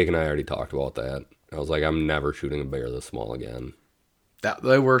 No, Jake and I already talked about that. I was like, I'm never shooting a bear this small again.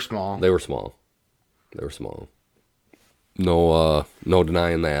 They were small. They were small. No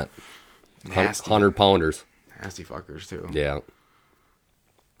denying that. Nasty. 100-pounders. Nasty fuckers too. Yeah.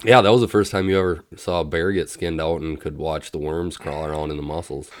 Yeah, that was the first time you ever saw a bear get skinned out and could watch the worms crawl around in the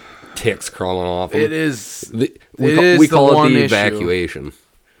muscles. Ticks crawling off them. It is. We call one it the issue. evacuation.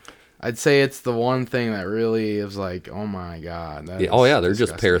 I'd say it's the one thing that really is like, oh my god. Yeah, oh yeah, they're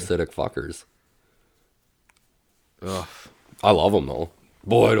disgusting. just parasitic fuckers. Ugh. I love them though.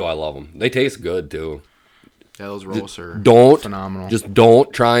 Boy, do I love them. They taste good too. Yeah, those roasts are phenomenal. Just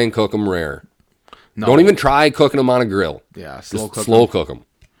don't try and cook them rare. No. Don't even try cooking them on a grill. Yeah, Just slow cook them.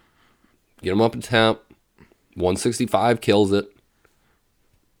 Get them up to temp. 165 kills it.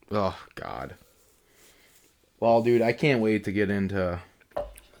 Oh god. Well, dude, I can't wait to get into.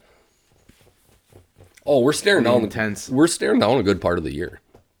 Oh, we're staring down intense. We're staring down a good part of the year.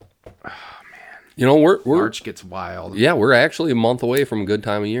 Oh man. You know, we're March gets wild. Yeah, we're actually a month away from a good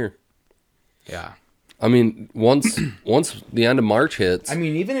time of year. Yeah. I mean, once the end of March hits, I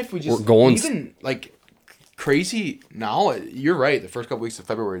mean, even if we just we're going even like crazy now, you're right. The first couple weeks of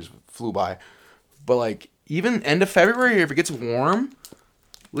February just flew by, but like even end of February, if it gets warm,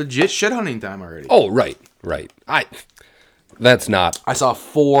 legit shit hunting time already. Oh, right. That's not. I saw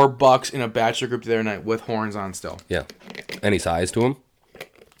 4 bucks in a bachelor group the other night with horns on still. Yeah. Any size to them?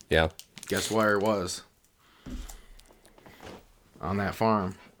 Yeah. Guess where it was? On that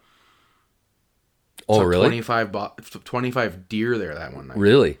farm. Oh, So really? 25 deer there that one night.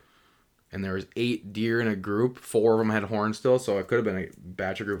 Really? And there was 8 deer in a group. 4 of them had horns still, so it could have been a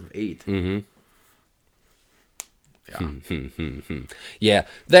bachelor group of 8. Mm-hmm. Yeah. Yeah.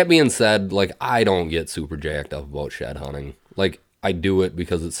 That being said, like, I don't get super jacked up about shed hunting. Like, I do it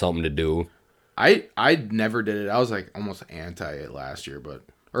because it's something to do. I never did it. I was like almost anti it last year,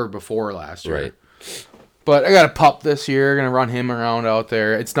 or before last year. Right. But I got a pup this year. Gonna run him around out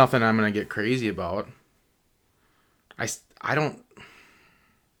there. It's nothing I'm gonna get crazy about. I don't.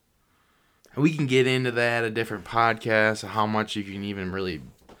 We can get into that a different podcast. How much you can even really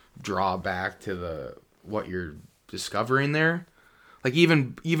draw back to what you're discovering there. Like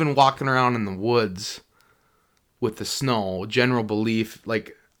even walking around in the woods with the snow. General belief.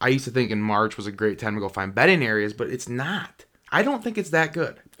 Like I used to think in March was a great time to go find bedding areas, but it's not. I don't think it's that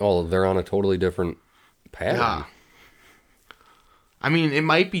good. Oh, they're on a totally different pattern. Yeah. I mean, it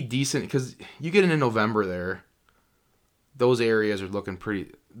might be decent because you get into November there. Those areas are looking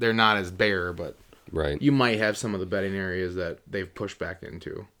pretty. They're not as bare, but Right. you might have some of the bedding areas that they've pushed back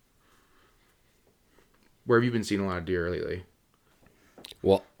into. Where have you been seeing a lot of deer lately?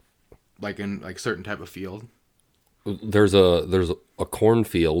 Well, Like in like certain type of field? there's a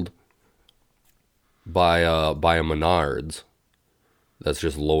cornfield by a Menards that's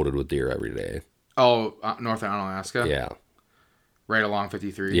just loaded with deer every day. Oh, North Island, Alaska? Yeah. Right along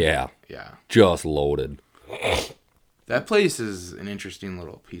 53? Yeah. Yeah. Just loaded. That place is an interesting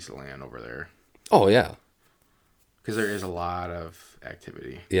little piece of land over there. Oh, yeah. Because there is a lot of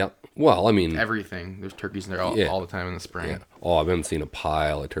activity. Yeah. Well, I mean, Everything. There's turkeys in there all the time in the spring. yeah. Oh, I've been seeing a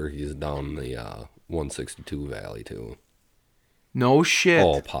pile of turkeys down the 162 Valley, too. No shit.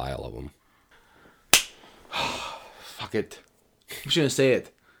 Oh, a pile of them. Fuck it. I'm just going to say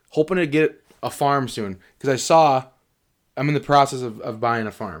it. Hoping to get a farm soon. Because I'm in the process of buying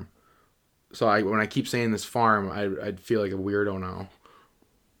a farm. So when I keep saying this farm, I'd feel like a weirdo now.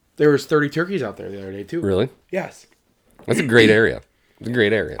 There was 30 turkeys out there the other day, too. Really? Yes. That's a great area. It's a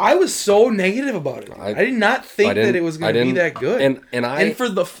great area. I was so negative about it. I did not think that it was going to be that good. And for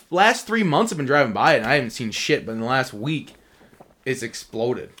the last 3 months I've been driving by it, and I haven't seen shit. But in the last week, it's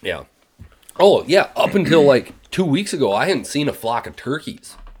exploded. Yeah. Oh, yeah. Up until like 2 weeks ago, I hadn't seen a flock of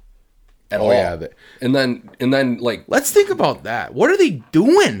turkeys at all. yeah. And then like, Let's think about that. What are they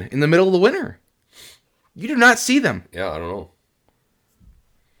doing in the middle of the winter? You do not see them. yeah, I don't know.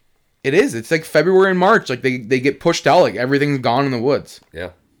 It is. It's like February and March. Like they get pushed out. Like everything's gone in the woods.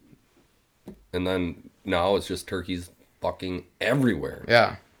 Yeah. And then now it's just turkeys fucking everywhere.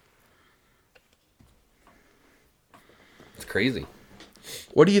 Yeah. It's crazy.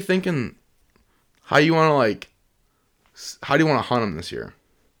 What are you thinking? How do you want to hunt them this year?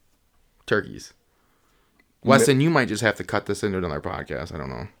 Turkeys. Weston, you might just have to cut this into another podcast. I don't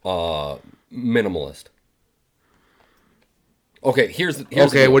know. Minimalist. Okay, here's the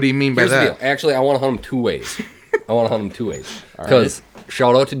Okay, deal. what do you mean by Here's the that? deal. Actually, I want to hunt them 2 ways. Because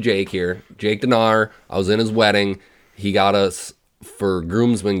shout out to Jake here. Jake Denar. I was in his wedding. He got us for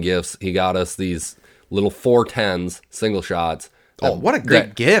groomsmen gifts, he got us these little 410s, single shots. Oh, what a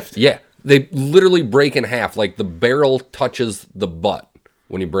great gift. Yeah. They literally break in half. Like the barrel touches the butt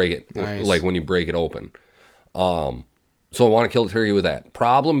when you break it. Nice. Like when you break it open. So I want to kill the turkey with that.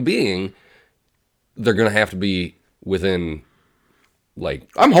 Problem being, they're going to have to be within, like,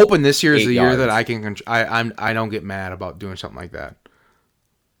 I'm hoping this year is 8 the year yards. that I can. I don't get mad about doing something like that.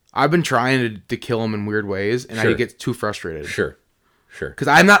 I've been trying to kill him in weird ways, and I Sure. get too frustrated. Sure. Because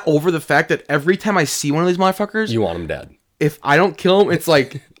I'm not over the fact that every time I see one of these motherfuckers, You want them dead. if I don't kill him, it's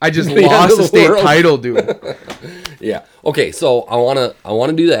like I just The end lost of the the state world. title, dude. Yeah. Okay, so I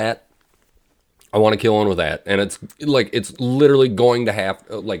wanna do that. I want to kill one with that, and it's literally going to have,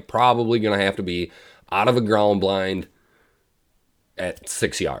 probably going to have to be out of a ground blind at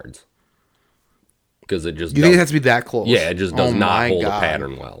 6 yards, because it just You think it has to be that close? yeah, it just does Oh not my hold God. a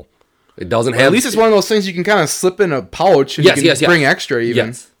pattern well. It doesn't Well, have. at least it's one of those things you can kind of slip in a pouch and Yes, you can yes, yes. bring extra even.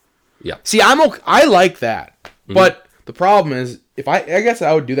 Yes. Yeah. See, I like that, Mm-hmm. but the problem is if I guess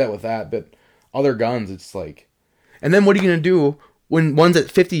I would do that with that, but other guns, it's like, and then what are you gonna do when one's at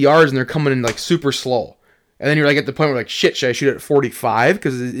 50 yards and they're coming in like super slow, and then you're like at the point where like shit, should I shoot it at 45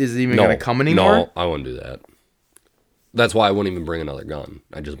 because is it even gonna come anymore? No, I wouldn't do that. That's why I wouldn't even bring another gun.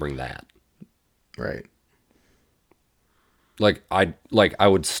 I just bring that. Right. I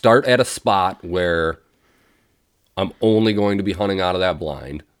would start at a spot where I'm only going to be hunting out of that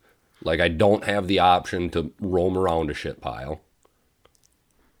blind. Like, I don't have the option to roam around a shit pile.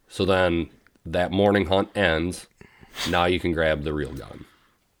 So then that morning hunt ends. Now you can grab the real gun.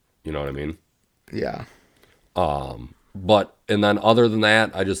 You know what I mean? Yeah. But, and then other than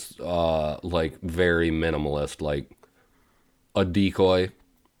that, I just, very minimalist, like a decoy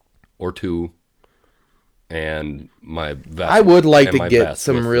or two, and my vest. I would like and to my get vest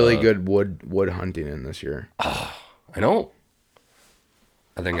some with really the- good wood hunting in this year. I know.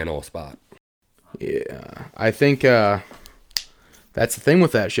 I think I know a spot. Yeah, I think that's the thing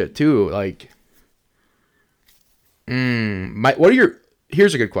with that shit too. Like,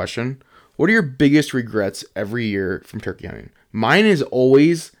 here's a good question. What are your biggest regrets every year from turkey hunting? Mine is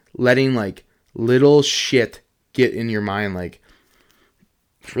always letting like little shit get in your mind. Like,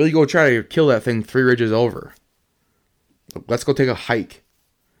 really go try to kill that thing 3 ridges over. Let's go take a hike,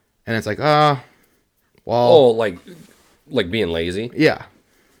 and it's like well, Oh, like being lazy. yeah.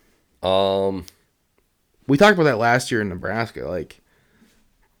 We talked about that last year in Nebraska. Like,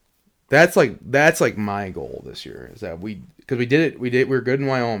 that's like my goal this year is that because we were good in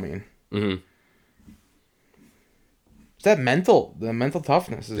Wyoming. Mm-hmm. It's the mental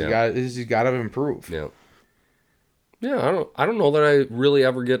toughness is you got to improve. Yeah. Yeah, I don't know that I really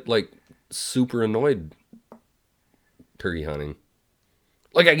ever get like super annoyed turkey hunting.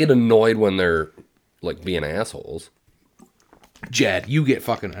 Like, I get annoyed when they're like being assholes. Jed, you get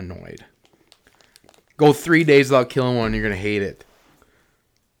fucking annoyed. Go 3 days without killing one, you're gonna hate it.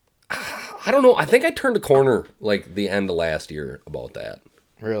 I don't know. I think I turned a corner like the end of last year about that.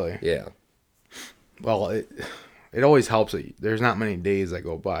 Really? Yeah. Well, it always helps that there's not many days that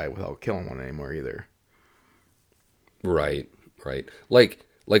go by without killing one anymore either. Right. Like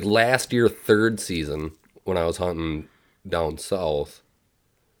last year, third season, when I was hunting down south,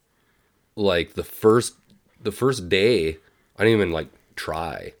 like the first day, I didn't even like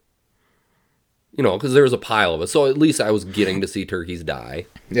try. You know, because there was a pile of us. So at least I was getting to see turkeys die.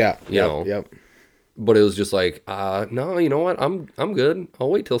 Yeah. Yep. But it was just like, no, you know what? I'm good. I'll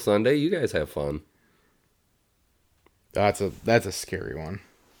wait till Sunday. You guys have fun. That's a scary one.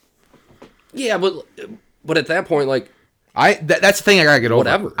 Yeah, but at that point, like, that's the thing I gotta get over.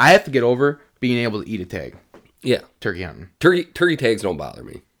 Whatever. I have to get over being able to eat a tag. yeah, Turkey hunting. turkey tags don't bother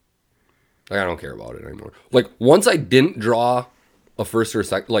me. Like, I don't care about it anymore. Like, once I didn't draw a first or a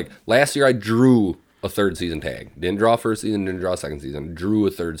second, like last year I drew a third season tag. Didn't draw first season, didn't draw second season. Drew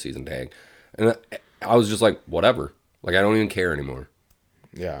a third season tag, and I was just like, whatever. Like, I don't even care anymore.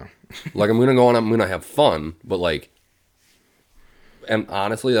 Yeah. Like, I'm gonna go and I'm gonna have fun, but like, and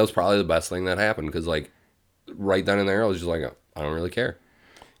honestly, that was probably the best thing that happened, because like, right then and there, I was just like, I don't really care.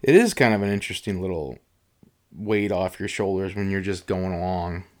 It is kind of an interesting little weight off your shoulders when you're just going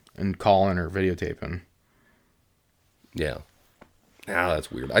along and calling or videotaping. Yeah.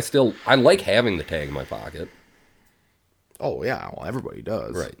 That's weird. I like having the tag in my pocket. Oh yeah, well everybody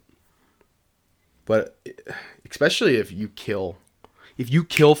does. Right. But especially if you kill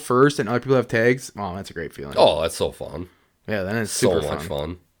first and other people have tags, oh, that's a great feeling. Oh, that's so fun. Yeah, then it's So super much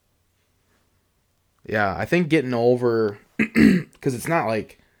fun. Yeah, I think getting over because it's not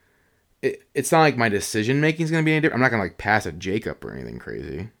like my decision making is gonna be any different. I'm not gonna like pass a Jacob or anything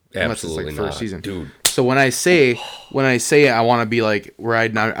crazy. Unless it's Absolutely like first not. season. Dude, So when I say I want to be like where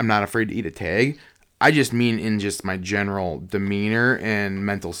I'm not afraid to eat a tag, I just mean in just my general demeanor and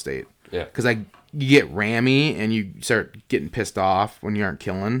mental state. Yeah. Because you get rammy and you start getting pissed off when you aren't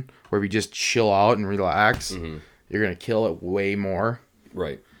killing. Where if you just chill out and relax, you're gonna kill it way more.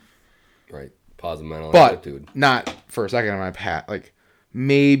 Right. Positive mental But attitude. not for a second on my pat. Like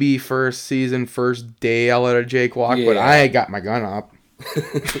maybe first season, first day, I'll let a Jake walk. But Yeah. I got my gun up.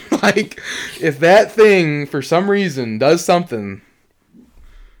 Like if that thing for some reason does something,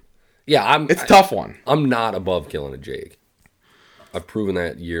 Yeah, it's a tough one. I'm not above killing a Jake. I've proven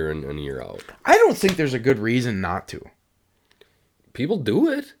that year in and year out. I don't think there's a good reason not to. People do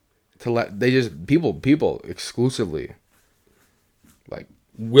it. People exclusively, like,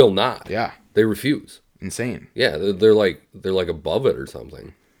 Will not. yeah, They refuse. insane. Yeah, they're like above it or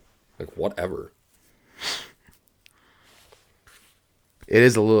something. Like whatever.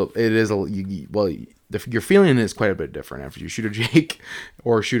 Your feeling is quite a bit different after you shoot a Jake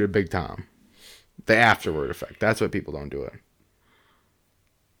or shoot a Big Tom. The afterward effect. That's why people don't do it.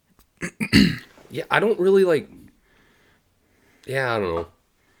 Yeah, I don't really like. Yeah, I don't know.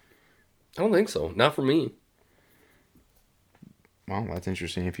 I don't think so. Not for me. Well, that's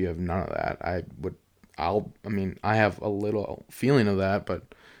interesting. If you have none of that, I have a little feeling of that, but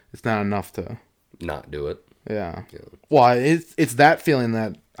it's not enough to. Not do it. Yeah. Well, it's that feeling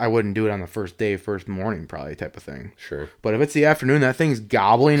that I wouldn't do it on the first day, first morning, probably type of thing. Sure. But if it's the afternoon, that thing's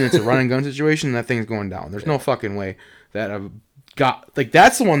gobbling, and it's a run and gun situation, that thing's going down. There's no fucking way that I've got like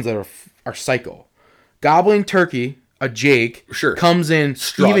that's the ones that are psycho. Gobbling turkey, a Jake, Sure. comes in,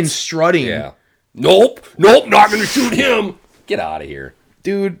 Struts. even strutting. Yeah. Nope, not gonna shoot him. Get out of here.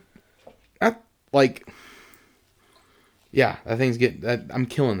 Dude, like, yeah, that thing's I'm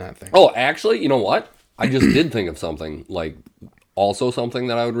killing that thing. Oh, actually, you know what? I just did think of something. Like, also something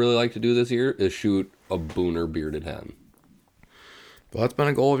that I would really like to do this year is shoot a booner bearded hen. Well, that's been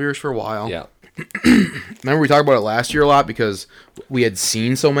a goal of yours for a while. Yeah. Remember we talked about it last year a lot because we had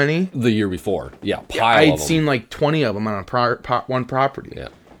seen so many. The year before. Yeah, pile I'd of them. seen like 20 of them on one property. Yeah.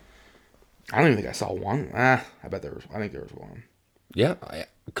 I don't even think I saw one. I think there was one. Yeah,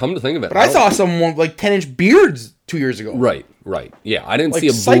 come to think of it. But I saw someone like 10-inch beards 2 years ago. Right. Yeah, I didn't Like see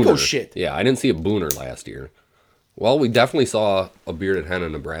a psycho booner. shit. Yeah, I didn't see a booner last year. Well, we definitely saw a bearded hen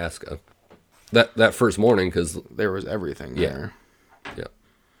in Nebraska. That first morning, because There was everything Yeah. there. yeah,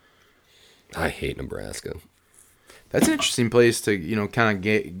 I hate Nebraska. That's an interesting place to, kind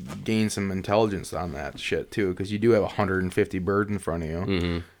of gain some intelligence on that shit too, because you do have 150 birds in front of you.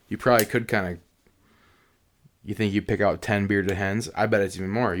 Mm-hmm. You probably could kind of. You think you pick out 10 bearded hens? I bet it's even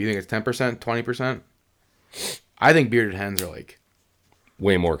more. You think it's 10%, 20%? I think bearded hens are like.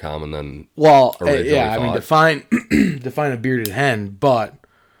 Way more common than Well, originally yeah. I mean, thought. define a bearded hen, but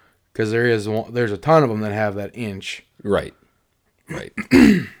because there's a ton of them that have that inch. Right.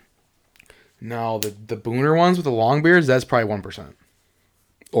 Now the booner ones with the long beards, that's probably 1%.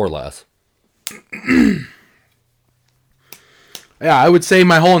 Or less. Yeah, I would say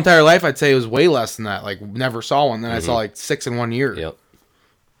my whole entire life, I'd say it was way less than that. Like, never saw one. Then I saw like 6 in 1 year. Yep.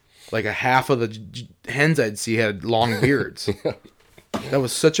 Like a half of the hens I'd see had long beards. That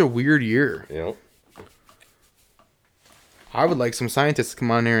was such a weird year. Yep. I would like some scientists to come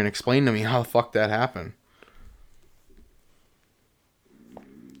on here and explain to me how the fuck that happened.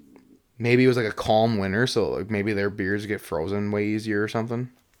 Maybe it was like a calm winter, so like maybe their beards get frozen way easier or something.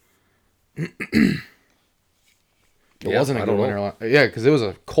 It wasn't a I good don't winter. know. Yeah, because it was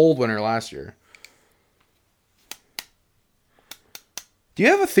a cold winter last year. Do you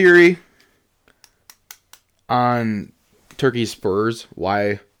have a theory on turkey spurs?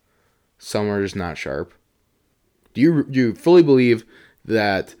 Why some are just not sharp? Do you fully believe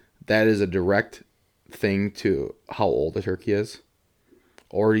that is a direct thing to how old a turkey is?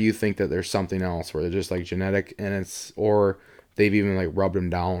 Or do you think that there's something else where they're just like genetic and or they've even like rubbed them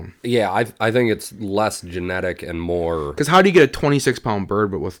down? Yeah, I think it's less genetic and more. Because how do you get a 26-pound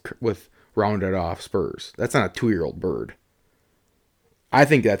bird but with rounded off spurs? That's not a 2-year-old bird. I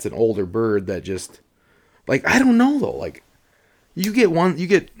think that's an older bird that just, like, I don't know though. Like,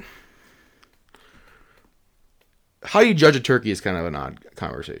 how you judge a turkey is kind of an odd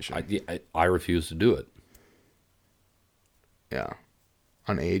conversation. I refuse to do it. Yeah.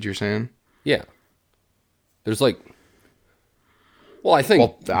 On age, you're saying? Yeah. There's like. Well, I think.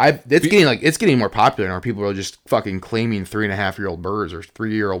 Well, it's getting more popular now. People are just fucking claiming 3.5-year-old birds or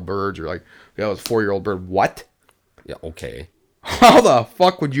 3-year-old birds or like, yeah, it was a 4-year-old bird. What? Yeah. Okay. How the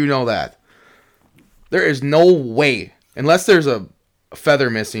fuck would you know that? There is no way, unless there's a feather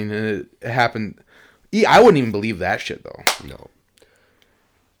missing and it happened. I wouldn't even believe that shit though. No.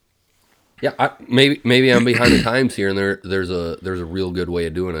 Yeah, maybe I'm behind the times here, and there's a real good way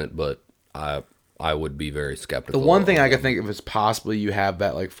of doing it, but I would be very skeptical. The one thing I could think of is possibly you have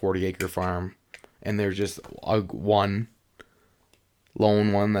that like 40-acre farm, and there's just one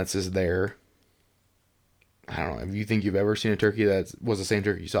lone one that's just there. I don't know. If you think you've ever seen a turkey that was the same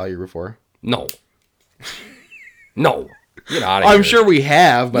turkey you saw a year before? No. No. Get out of here. I'm sure we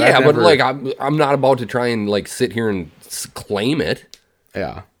have, but yeah, I've never... but like I'm not about to try and like sit here and claim it.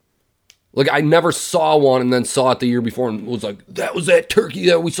 Yeah. Like I never saw one and then saw it the year before and was like, that was that turkey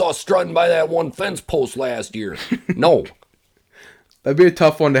that we saw strutting by that one fence post last year. No. That'd be a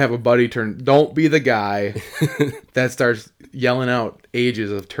tough one to have a buddy turn. Don't be the guy that starts yelling out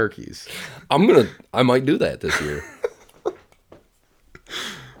ages of turkeys. I might do that this year.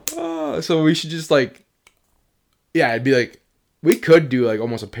 So we should just like, yeah, it'd be like, we could do like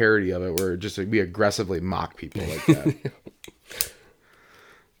almost a parody of it where just like, we aggressively mock people like that.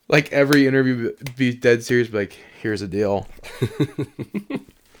 Like every interview be dead serious, be like, here's the deal.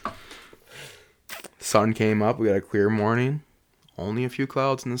 Sun came up, we got a clear morning. Only a few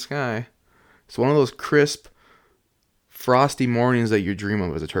clouds in the sky. It's one of those crisp, frosty mornings that you dream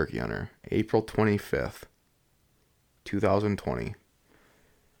of as a turkey hunter. April 25th, 2020.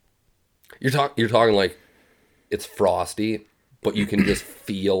 You're talking like it's frosty, but you can just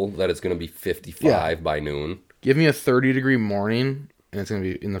feel that it's going to be 55 by noon. Give me a 30-degree morning, and it's going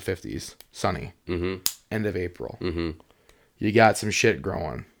to be in the 50s. Sunny. Mm-hmm. End of April. Mm-hmm. You got some shit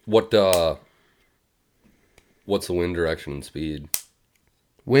growing. What's the wind direction and speed?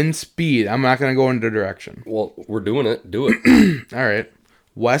 Wind speed. I'm not going to go into direction. Well, we're doing it. Do it. All right.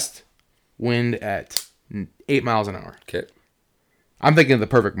 West wind at 8 miles an hour. Okay. I'm thinking of the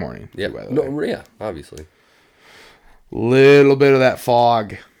perfect morning. Yeah. Too, by the way. Yeah, obviously. Little bit of that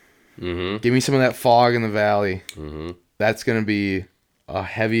fog. Mm-hmm. Give me some of that fog in the valley. Mm-hmm. That's going to be a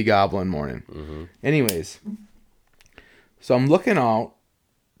heavy goblin morning. Mm-hmm. Anyways. So I'm looking out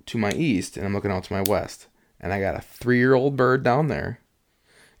to my east and I'm looking out to my west. And I got a 3-year-old bird down there.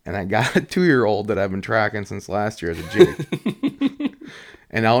 And I got a 2-year-old that I've been tracking since last year as a jig.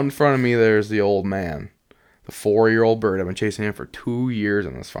 And out in front of me, there's the old man. The 4-year-old bird. I've been chasing him for 2 years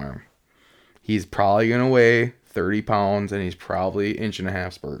on this farm. He's probably going to weigh 30 pounds, and he's probably 1.5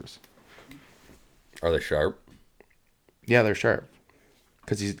 inch spurs. Are they sharp? Yeah, they're sharp.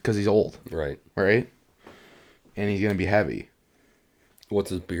 Because he's old. Right. Right? And he's going to be heavy.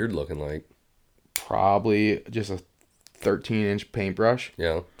 What's his beard looking like? Probably just a 13-inch paintbrush.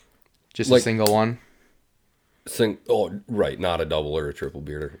 Yeah. Just like, a single one. Right, not a double or a triple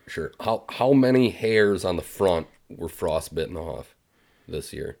bearder. Sure. How many hairs on the front were frostbitten off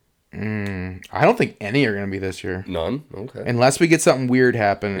this year? I don't think any are going to be this year. None? Okay. Unless we get something weird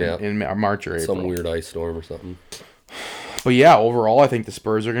happen in March or April. Some weird ice storm or something. But yeah, overall, I think the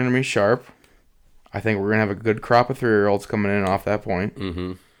spurs are going to be sharp. I think we're going to have a good crop of 3-year-olds coming in off that point.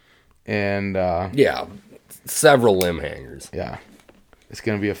 Mm-hmm. And yeah, several limb hangers. Yeah, it's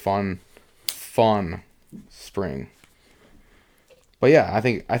going to be a fun spring. But yeah, I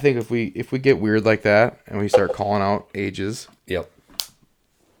think if we get weird like that and we start calling out ages, yep,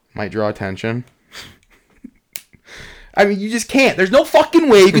 might draw attention. I mean, you just can't. There's no fucking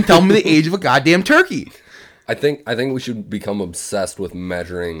way you can tell me the age of a goddamn turkey. I think we should become obsessed with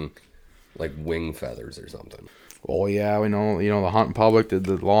measuring like wing feathers or something. Oh yeah, we know. You know, the hunting public did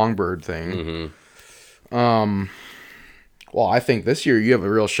the longbird thing. Mm-hmm. Well, I think this year you have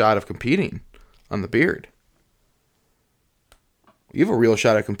a real shot of competing on the beard. You have a real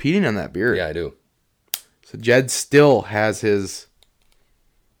shot of competing on that beard. Yeah, I do. So Jed still has his,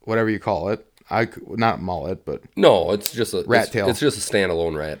 whatever you call it. Not mullet, but no, it's just a rat tail. It's just a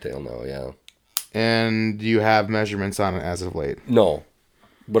standalone rat tail now. Yeah. And you have measurements on it as of late. No,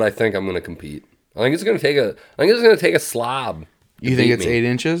 but I think I'm going to compete. I think it's going to take a slob. You think it's 8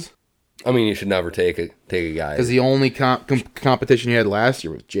 inches? I mean, you should never take a guy. Because the only competition you had last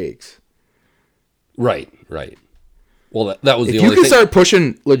year was Jake's. Right. Well, that was the only thing. If you can start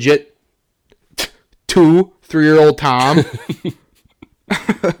pushing legit 2 3-year-old Tom,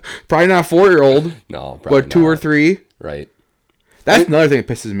 probably not 4-year-old. No, probably but 2 or 3. Right. That's another thing that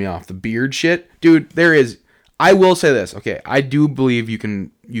pisses me off. The beard shit, dude. I will say this. Okay, I do believe you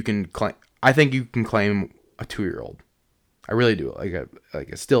can claim. I think you can claim a 2-year-old. I really do.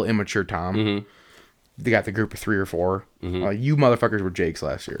 Like a still immature Tom. Mm-hmm. They got the group of 3 or 4. Mm-hmm. You motherfuckers were Jake's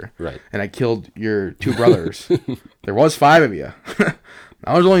last year, right? And I killed your 2 brothers. There was 5 of you.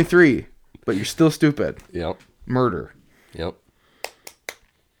 Now there's only 3, but you're still stupid. Yep. Murder. Yep.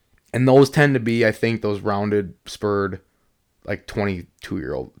 And those tend to be, I think, those rounded, spurred, like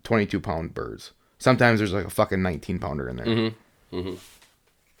 22-pound birds. Sometimes there's like a fucking 19-pounder in there. Mm-hmm. Mm-hmm.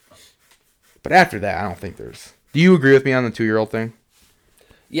 But after that, I don't think there's. Do you agree with me on the 2-year-old thing?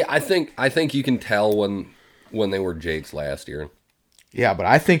 Yeah, I think you can tell when they were Jakes last year. Yeah, but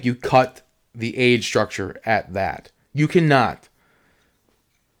I think you cut the age structure at that. You cannot.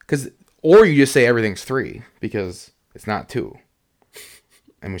 Or you just say everything's 3 because it's not 2.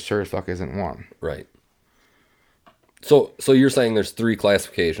 And we sure as fuck isn't 1. Right. So you're saying there's 3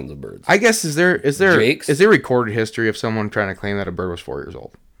 classifications of birds? I guess is there Jakes? is there recorded history of someone trying to claim that a bird was 4 years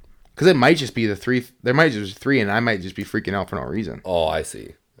old? Because it might just be the 3. There might just be 3, and I might just be freaking out for no reason. Oh, I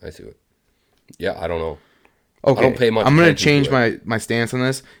see. What. Yeah, I don't know. Okay, I don't pay much I'm gonna attention change to my stance on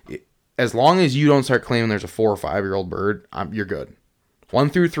this. As long as you don't start claiming there's a 4 or 5-year-old bird, you're good. 1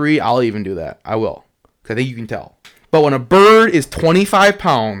 through 3, I'll even do that. I will, because I think you can tell. But when a bird is 25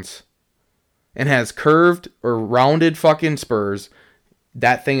 pounds and has curved or rounded fucking spurs,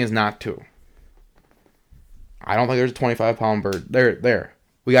 that thing is not 2. I don't think there's a 25-pound bird. There.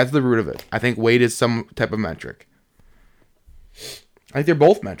 We got to the root of it. I think weight is some type of metric. I think they're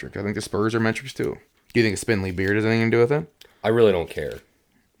both metric. I think the spurs are metrics too. Do you think a spindly beard has anything to do with it? I really don't care.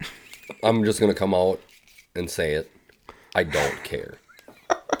 I'm just going to come out and say it. I don't care.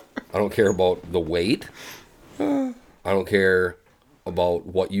 I don't care about the weight. I don't care about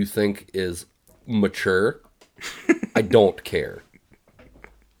what you think is mature. I don't care.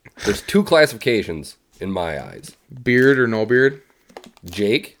 There's 2 classifications in my eyes. Beard or no beard?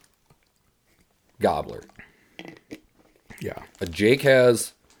 Jake, gobbler. Yeah. A Jake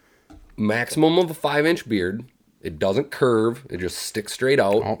has maximum of a 5-inch beard. It doesn't curve. It just sticks straight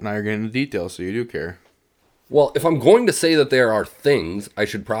out. Oh, now you're getting into details, so you do care. Well, if I'm going to say that there are things, I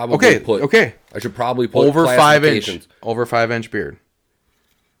should probably put I should probably put over 5-inch. classifications. Over 5-inch beard.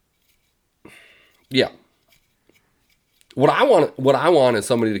 Yeah. What I want is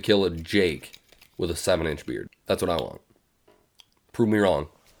somebody to kill a Jake with a 7-inch beard. That's what I want. Prove me wrong.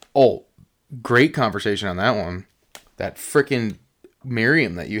 Oh, great conversation on that one. That freaking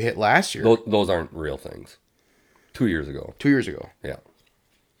Miriam that you hit last year. Those aren't real things. 2 years ago. 2 years ago. Yeah.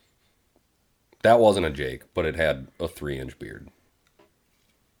 That wasn't a Jake, but it had a 3-inch beard.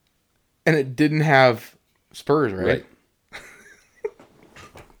 And it didn't have spurs, right?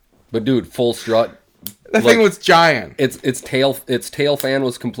 But dude, full strut. That thing was giant. Its tail fan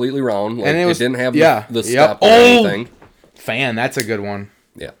was completely round. Like, And it didn't have yeah, the yep. step or anything. Fan, that's a good one.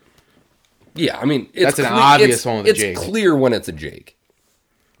 Yeah. Yeah, I mean, it's That's an obvious one with a It's Jake. clear when it's a Jake.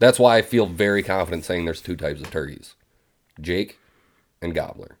 That's why I feel very confident saying there's 2 types of turkeys. Jake and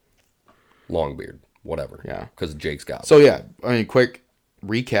gobbler. Longbeard, whatever. Yeah. Because Jake's gobbler. So yeah, I mean, quick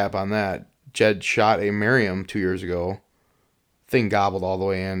recap on that. Jed shot a Merriam 2 years ago. Thing gobbled all the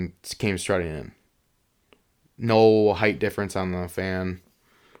way in, came strutting in. No height difference on the fan,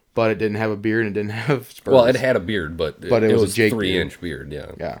 but it didn't have a beard and it didn't have spurs. Well, it had a beard, but it was a Jake 3-inch beard,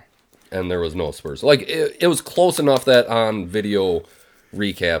 yeah. Yeah. And there was no spurs. Like, it was close enough that on video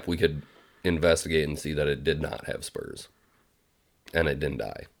recap we could investigate and see that it did not have spurs. And it didn't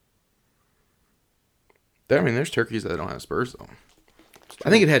die. I mean, there's turkeys that don't have spurs, though. I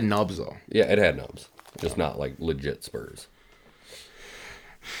think it had nubs, though. Yeah, it had nubs. Just not, like, legit spurs.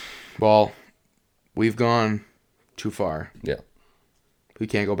 Well, we've gone too far. Yeah. We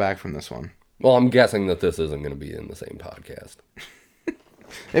can't go back from this one. Well, I'm guessing that this isn't going to be in the same podcast.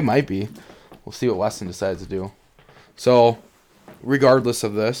 It might be. We'll see what Weston decides to do. So, regardless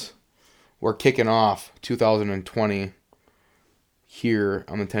of this, we're kicking off 2020 here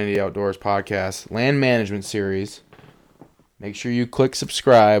on the 1080 Outdoors podcast land management series. Make sure you click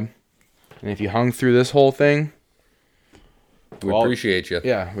subscribe. And if you hung through this whole thing, We appreciate you.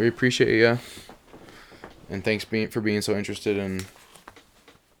 yeah, we appreciate you. And thanks for being so interested in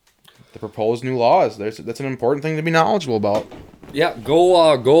the proposed new laws. That's an important thing to be knowledgeable about. Yeah,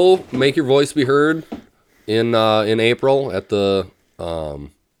 go make your voice be heard in April at the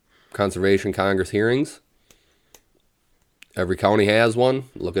Conservation Congress hearings. Every county has one.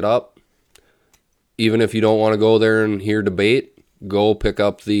 Look it up. Even if you don't want to go there and hear debate, go pick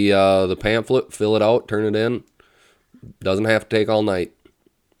up the pamphlet, fill it out, turn it in. Doesn't have to take all night.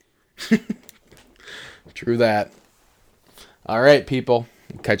 True that. All right, people.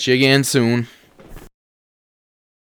 Catch you again soon.